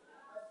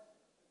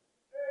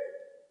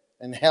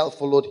 And hell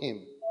followed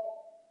him.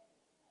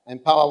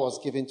 And power was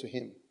given to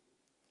him.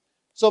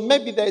 So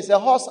maybe there is a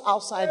horse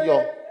outside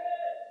your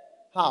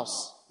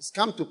house. It's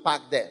come to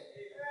park there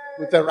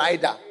with a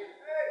rider.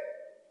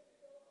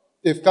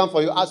 They've come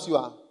for you as you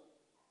are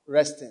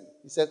resting.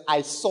 He said,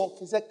 I saw.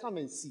 He said, come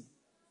and see.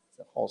 It's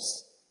a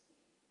horse.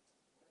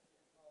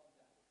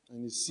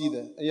 And you see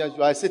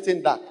you are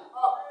sitting duck.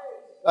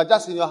 You are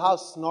just in your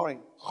house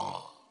snoring.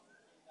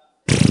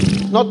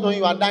 Not knowing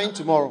you are dying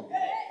tomorrow.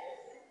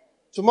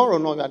 Tomorrow,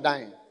 no, you are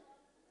dying.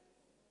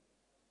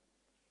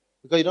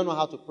 Because you don't know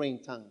how to pray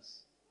in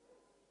tongues.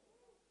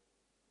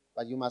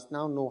 But you must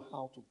now know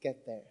how to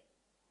get there.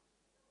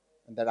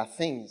 And there are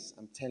things,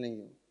 I'm telling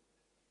you.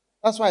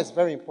 That's why it's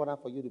very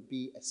important for you to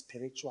be a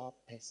spiritual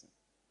person.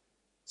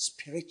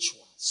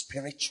 Spiritual.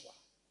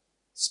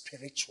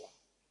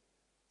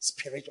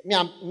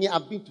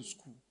 I've been to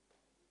school.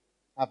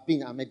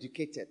 I'm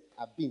educated.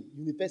 I've been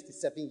university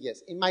 7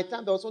 years. In my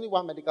time, there was only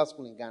one medical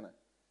school in Ghana.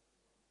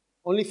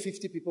 Only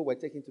 50 people were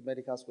taken to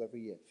medical school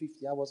every year.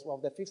 50. I was one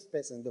of the 5th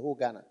person in the whole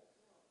Ghana.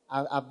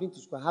 I've been to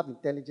school. I have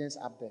intelligence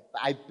up there.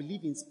 But I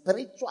believe in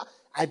spiritual.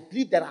 I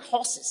believe there are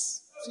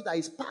horses. See that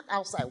is parked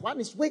outside. One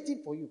is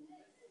waiting for you.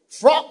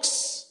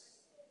 Frogs,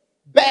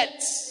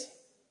 birds,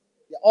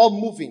 they're all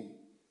moving.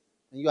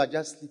 And you are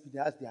just sleeping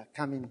as they are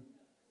coming.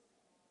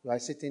 You are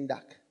sitting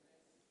dark.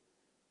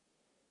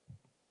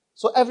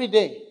 So every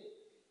day,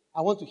 I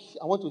want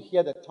to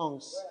hear the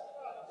tongues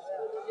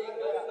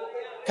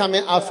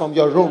coming out from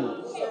your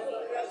room.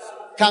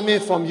 Coming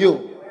from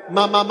you.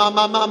 Mama,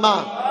 mama,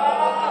 mama.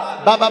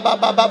 Baba,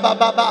 baba, baba,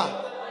 baba.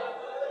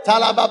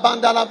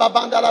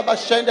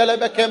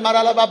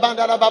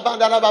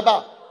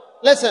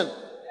 Listen,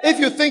 if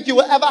you think you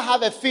will ever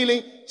have a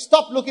feeling,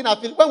 stop looking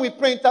at it. When we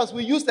pray in tongues,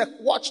 we use the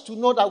watch to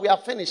know that we are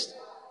finished.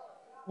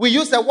 We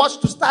use the watch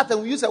to start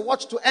and we use a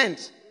watch to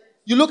end.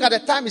 You look at the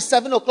time, it's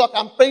 7 o'clock,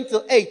 I'm praying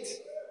till 8.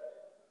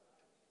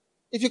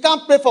 If you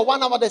can't pray for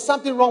 1 hour, there's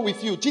something wrong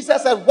with you.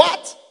 Jesus said,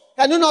 what?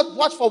 Can you not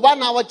watch for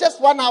 1 hour? Just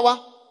 1 hour?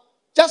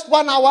 Just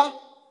 1 hour?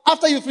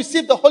 After you've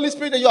received the Holy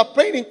Spirit and you are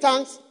praying in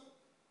tongues?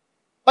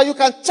 But you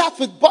can chat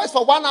with boys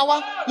for 1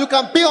 hour. You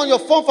can be on your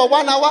phone for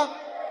 1 hour.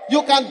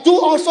 You can do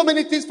all so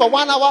many things for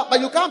 1 hour. But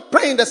you can't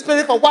pray in the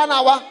Spirit for 1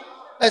 hour.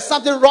 There's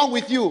something wrong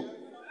with you.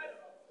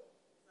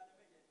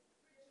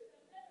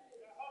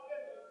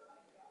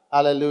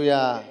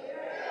 Hallelujah.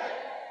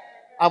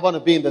 I want to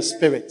be in the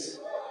Spirit.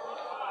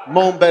 When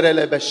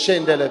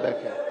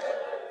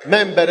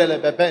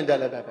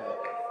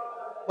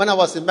I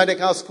was in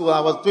medical school,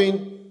 I was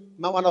doing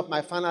one of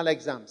my final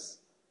exams.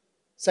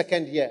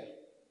 Second year.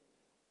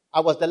 I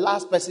was the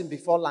last person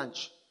before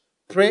lunch.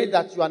 Pray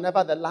that you are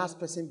never the last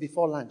person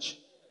before lunch.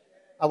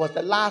 I was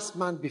the last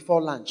man before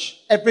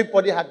lunch.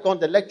 Everybody had gone.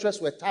 The lecturers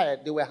were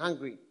tired. They were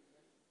hungry.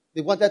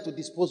 They wanted to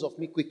dispose of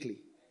me quickly.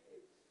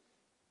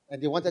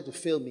 And they wanted to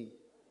fail me.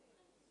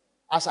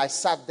 As I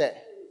sat there,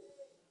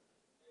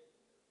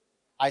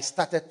 I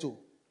started to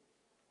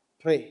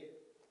pray.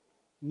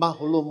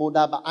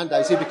 And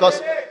you see,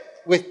 because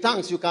with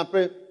tongues you can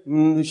pray.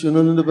 Unless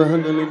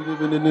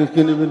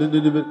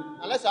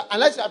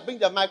I bring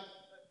the mic.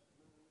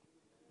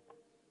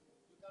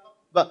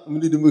 But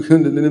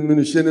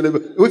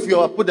if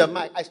you put the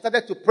mic, I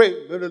started to pray.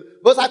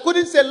 Because I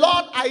couldn't say,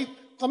 Lord, I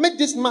commit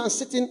this man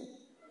sitting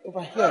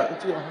over here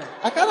into your hand.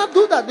 I cannot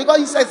do that because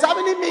he's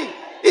examining me.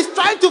 He's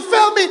trying to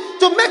fail me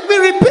to make me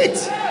repeat.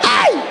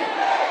 Aye.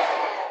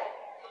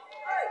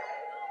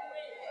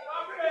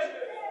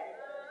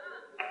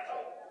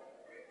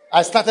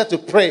 I started to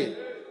pray.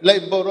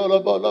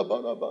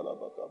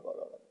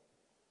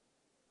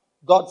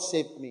 God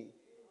saved me.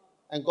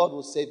 And God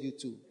will save you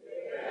too.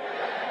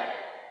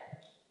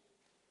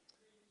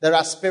 There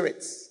are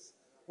spirits.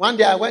 One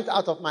day I went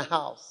out of my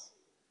house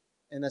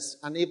and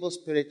an evil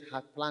spirit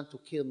had planned to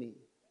kill me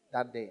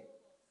that day.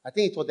 I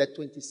think it was the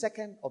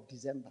 22nd of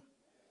December,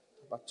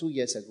 about 2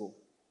 years ago.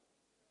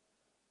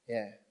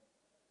 Yeah.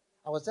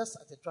 I was just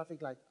at a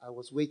traffic light. I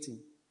was waiting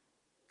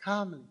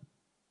calmly,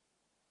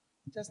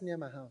 just near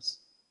my house.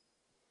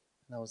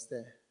 And I was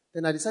there.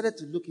 Then I decided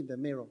to look in the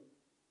mirror.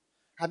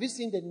 Have you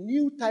seen the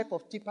new type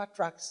of tipper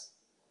trucks?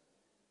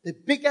 The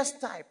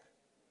biggest type.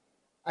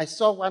 I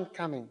saw one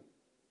coming.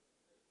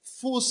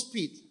 Full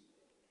speed.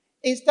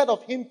 Instead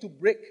of him to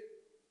brake.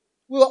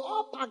 We were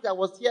all parked. I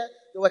was here.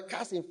 There were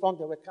cars in front.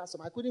 There were cars.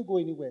 I couldn't go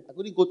anywhere. I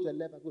couldn't go to a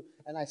left.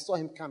 And I saw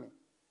him coming.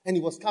 And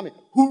he was coming.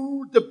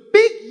 The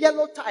big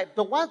yellow type.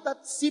 The ones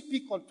that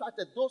CP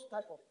contracted. Those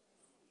type of.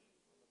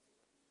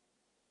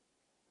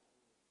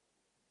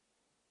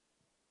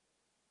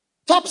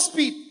 Top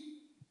speed.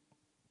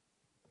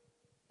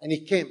 And he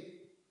came.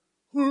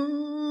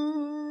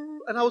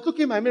 And I was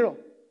looking in my mirror.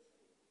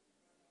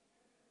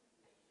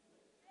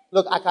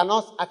 Look, I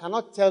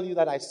cannot tell you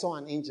that I saw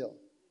an angel.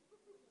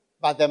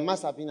 But there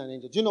must have been an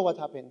angel. Do you know what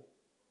happened?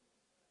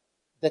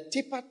 The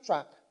tipper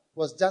truck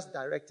was just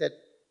directed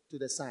to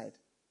the side.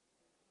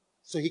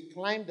 So he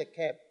climbed the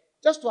curb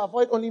just to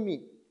avoid only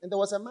me. And there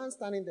was a man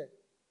standing there.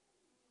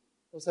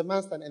 There was a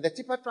man standing. And the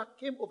tipper truck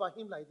came over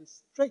him like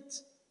this, straight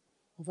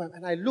over him.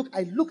 And I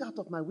look out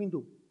of my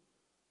window.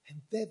 And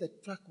there the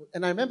truck was.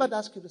 And I remember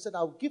that scripture said,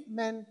 I'll give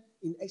men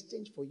in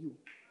exchange for you.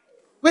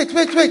 Wait.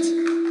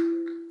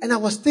 And I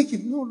was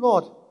thinking, no,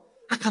 Lord,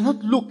 I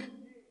cannot look.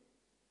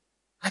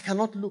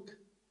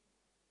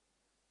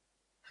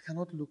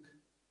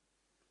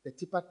 The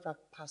tipper truck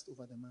passed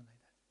over the man like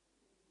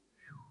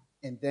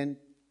that. And then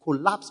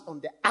collapsed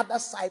on the other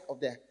side of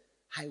the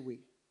highway.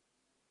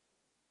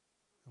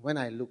 When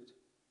I looked,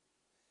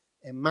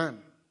 a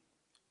man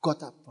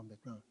got up from the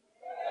ground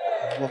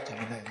and walked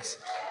over there.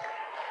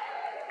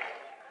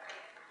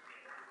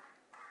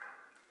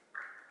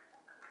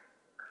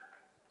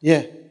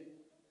 Yeah.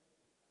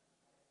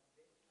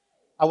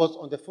 I was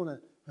on the phone and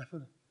my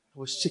phone, I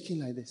was shaking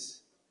like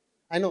this.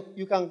 I know,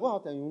 you can go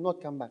out and you will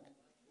not come back.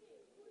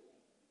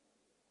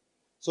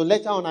 So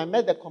later on, I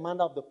met the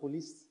commander of the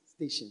police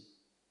station.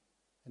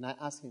 And I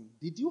asked him,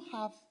 do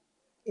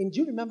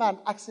you remember an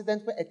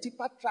accident where a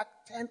tipper truck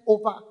turned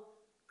over,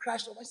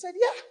 crashed over? I said,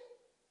 yeah.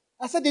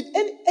 I said, did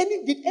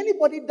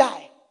anybody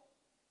die?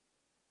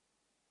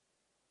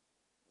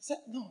 He said,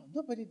 no,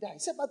 nobody died. He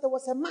said, but there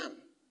was a man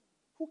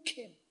who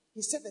came.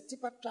 He said the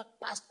tipper truck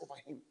passed over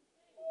him.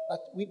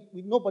 But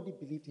nobody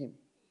believed him.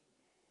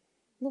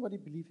 Nobody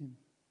believed him.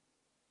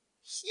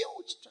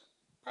 Huge truck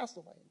passed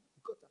over him.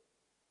 He got up.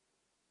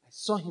 I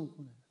saw him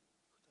go.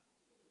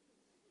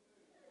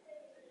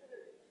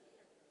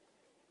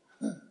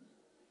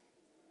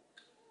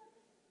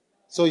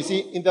 So you see,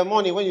 in the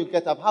morning when you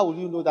get up, how will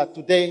you know that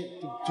today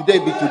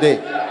be today?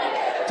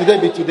 Today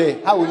be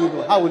today. How will you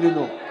know? How will you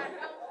know?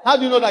 How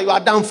do you know that you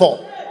are done for?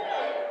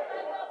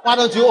 Why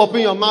don't you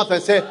open your mouth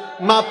and say,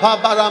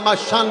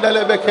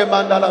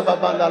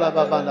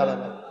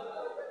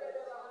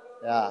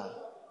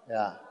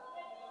 yeah.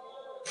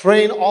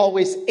 Praying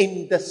always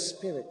in the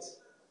Spirit.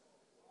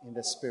 In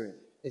the Spirit.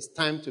 It's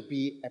time to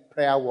be a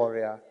prayer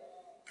warrior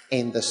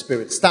in the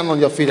Spirit. Stand on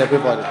your feet,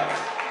 everybody.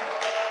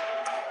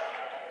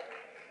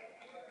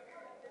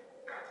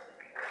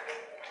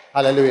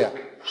 Hallelujah.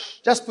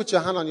 Just put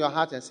your hand on your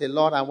heart and say,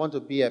 Lord, I want to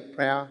be a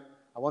prayer.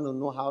 I want to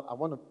know how. I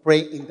want to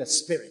pray in the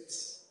Spirit.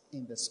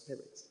 In the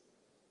Spirit.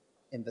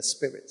 In the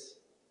Spirit.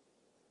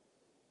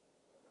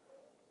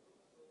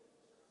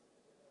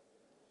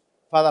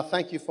 Father,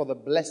 thank you for the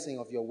blessing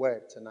of your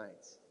word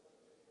tonight.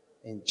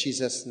 In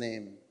Jesus'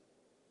 name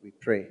we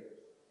pray.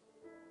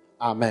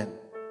 Amen.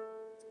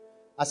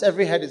 As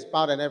every head is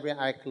bowed and every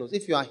eye closed,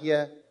 if you are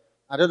here,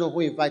 I don't know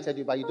who invited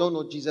you, but you don't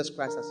know Jesus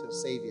Christ as your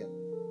Savior,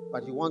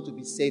 but you want to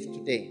be saved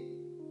today.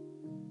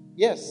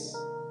 Yes.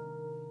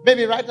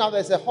 Maybe right now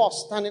there's a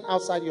horse standing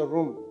outside your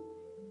room,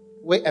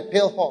 a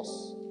pale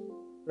horse,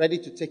 ready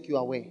to take you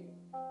away.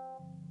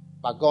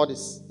 But God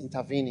is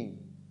intervening.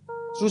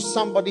 Through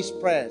somebody's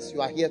prayers,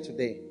 you are here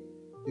today.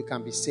 You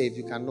can be saved.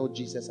 You can know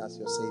Jesus as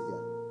your Savior.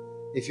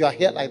 If you are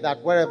here like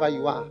that, wherever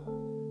you are,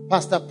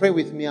 Pastor, pray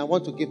with me. I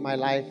want to give my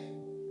life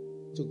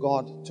to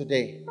God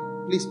today.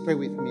 Please pray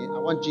with me. I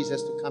want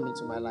Jesus to come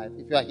into my life.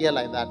 If you are here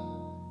like that,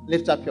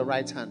 lift up your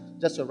right hand.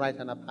 Just your right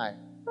hand up high.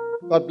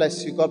 God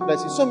bless you. God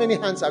bless you. So many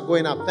hands are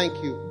going up.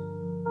 Thank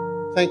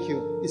you. Thank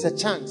you. It's a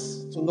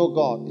chance to know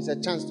God. It's a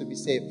chance to be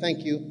saved.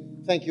 Thank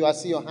you. Thank you. I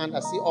see your hand. I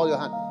see all your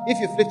hand. If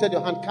you've lifted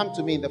your hand, come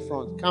to me in the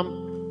front.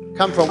 Come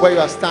from where you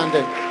are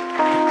standing.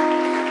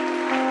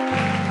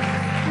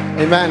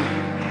 Amen.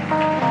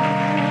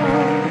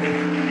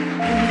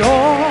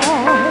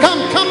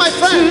 Come, my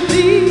friend.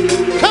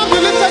 Come, you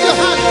lifted your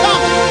hand.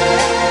 Come.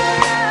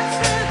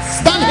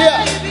 Stand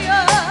here.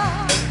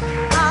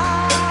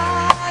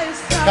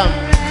 Come.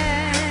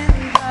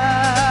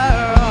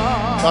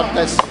 God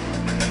bless you.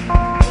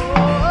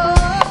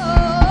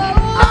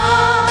 I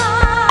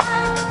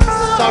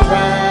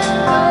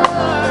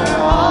surrender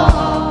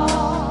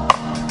all.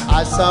 I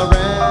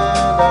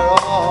surrender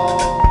all.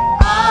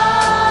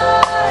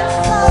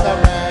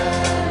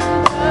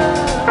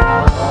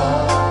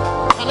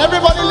 And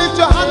everybody lift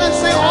your hand and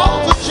say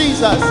all to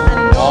Jesus.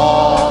 And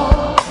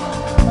all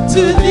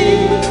to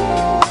thee,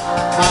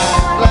 my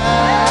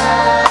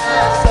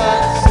blessed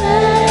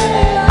Savior.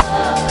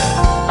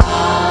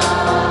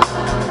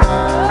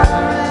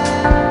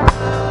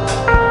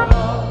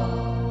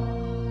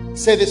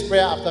 Say this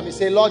prayer after me.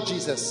 Say, Lord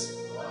Jesus,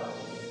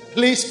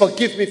 please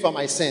forgive me for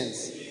my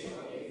sins.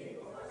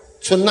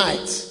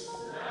 Tonight,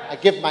 I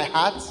give my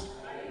heart,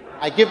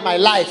 I give my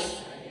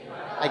life,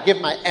 I give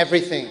my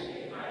everything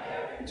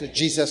to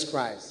Jesus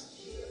Christ.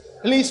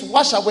 Please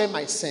wash away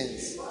my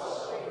sins.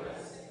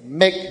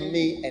 Make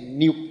me a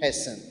new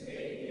person.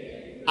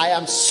 I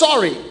am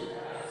sorry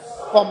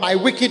for my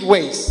wicked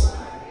ways.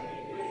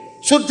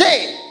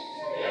 Today,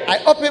 I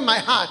open my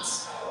heart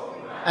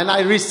and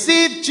I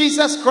receive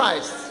Jesus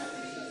Christ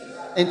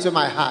into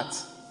my heart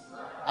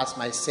as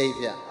my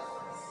Savior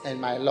and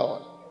my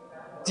Lord.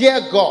 Dear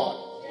God,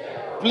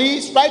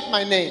 please write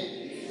my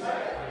name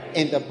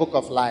in the book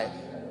of life.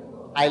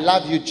 I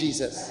love you,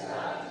 Jesus.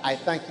 I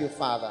thank you,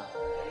 Father.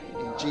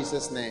 In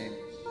Jesus' name.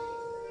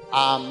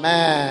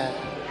 Amen.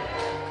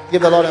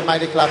 Give the Lord a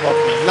mighty clap of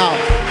hands. Now,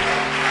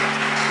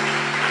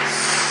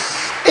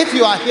 if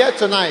you are here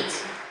tonight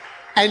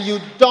and you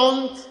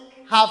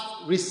have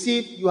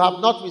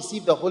not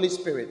received the Holy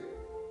Spirit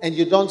and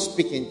you don't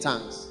speak in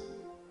tongues,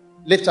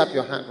 lift up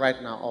your hand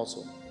right now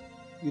also.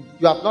 You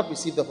have not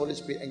received the Holy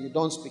Spirit and you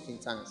don't speak in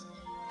tongues.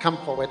 Come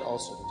forward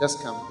also.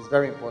 Just come. It's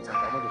very important.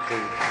 I want to pray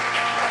with you.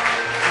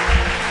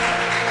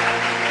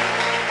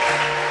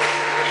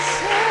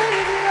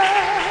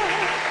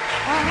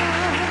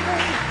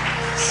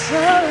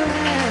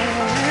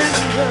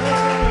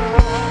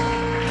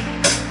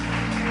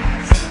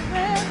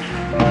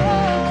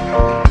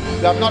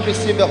 You have not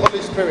received the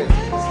Holy Spirit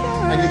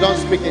and you don't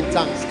speak in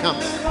tongues. Come.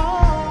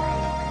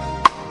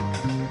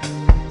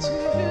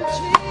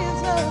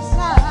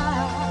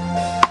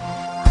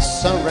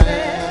 Surrender.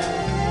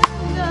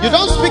 You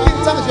don't speak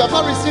in tongues. You have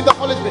not received the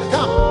Holy Spirit.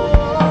 Come.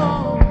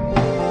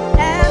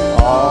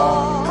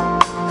 All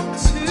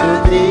to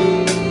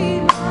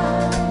thee,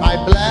 my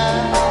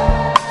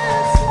blessed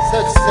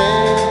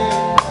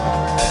Savior,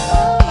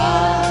 I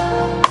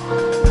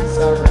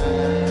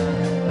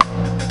surrender.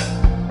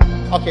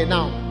 Okay,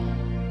 now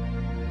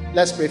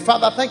Let's pray.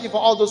 Father, thank you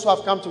for all those who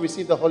have come to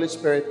receive the Holy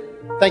Spirit.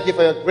 Thank you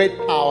for your great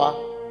power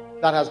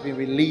that has been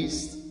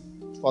released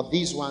for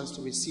these ones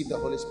to receive the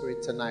Holy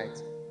Spirit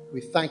tonight.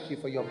 We thank you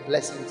for your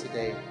blessing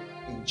today.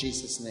 In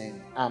Jesus'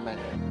 name, amen.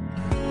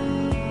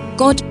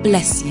 God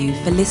bless you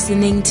for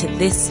listening to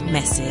this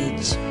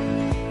message.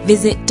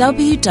 Visit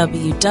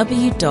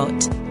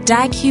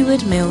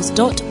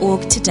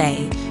www.daghewardmills.org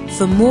today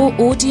for more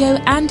audio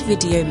and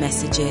video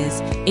messages,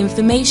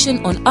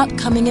 information on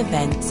upcoming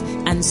events,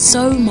 and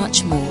so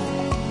much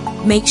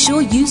more. Make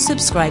sure you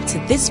subscribe to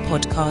this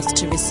podcast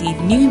to receive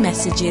new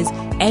messages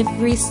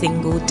every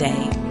single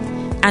day.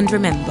 And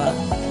remember,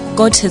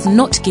 God has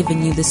not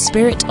given you the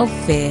spirit of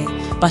fear,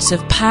 but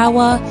of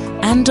power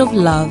and of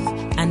love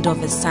and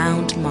of a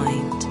sound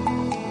mind.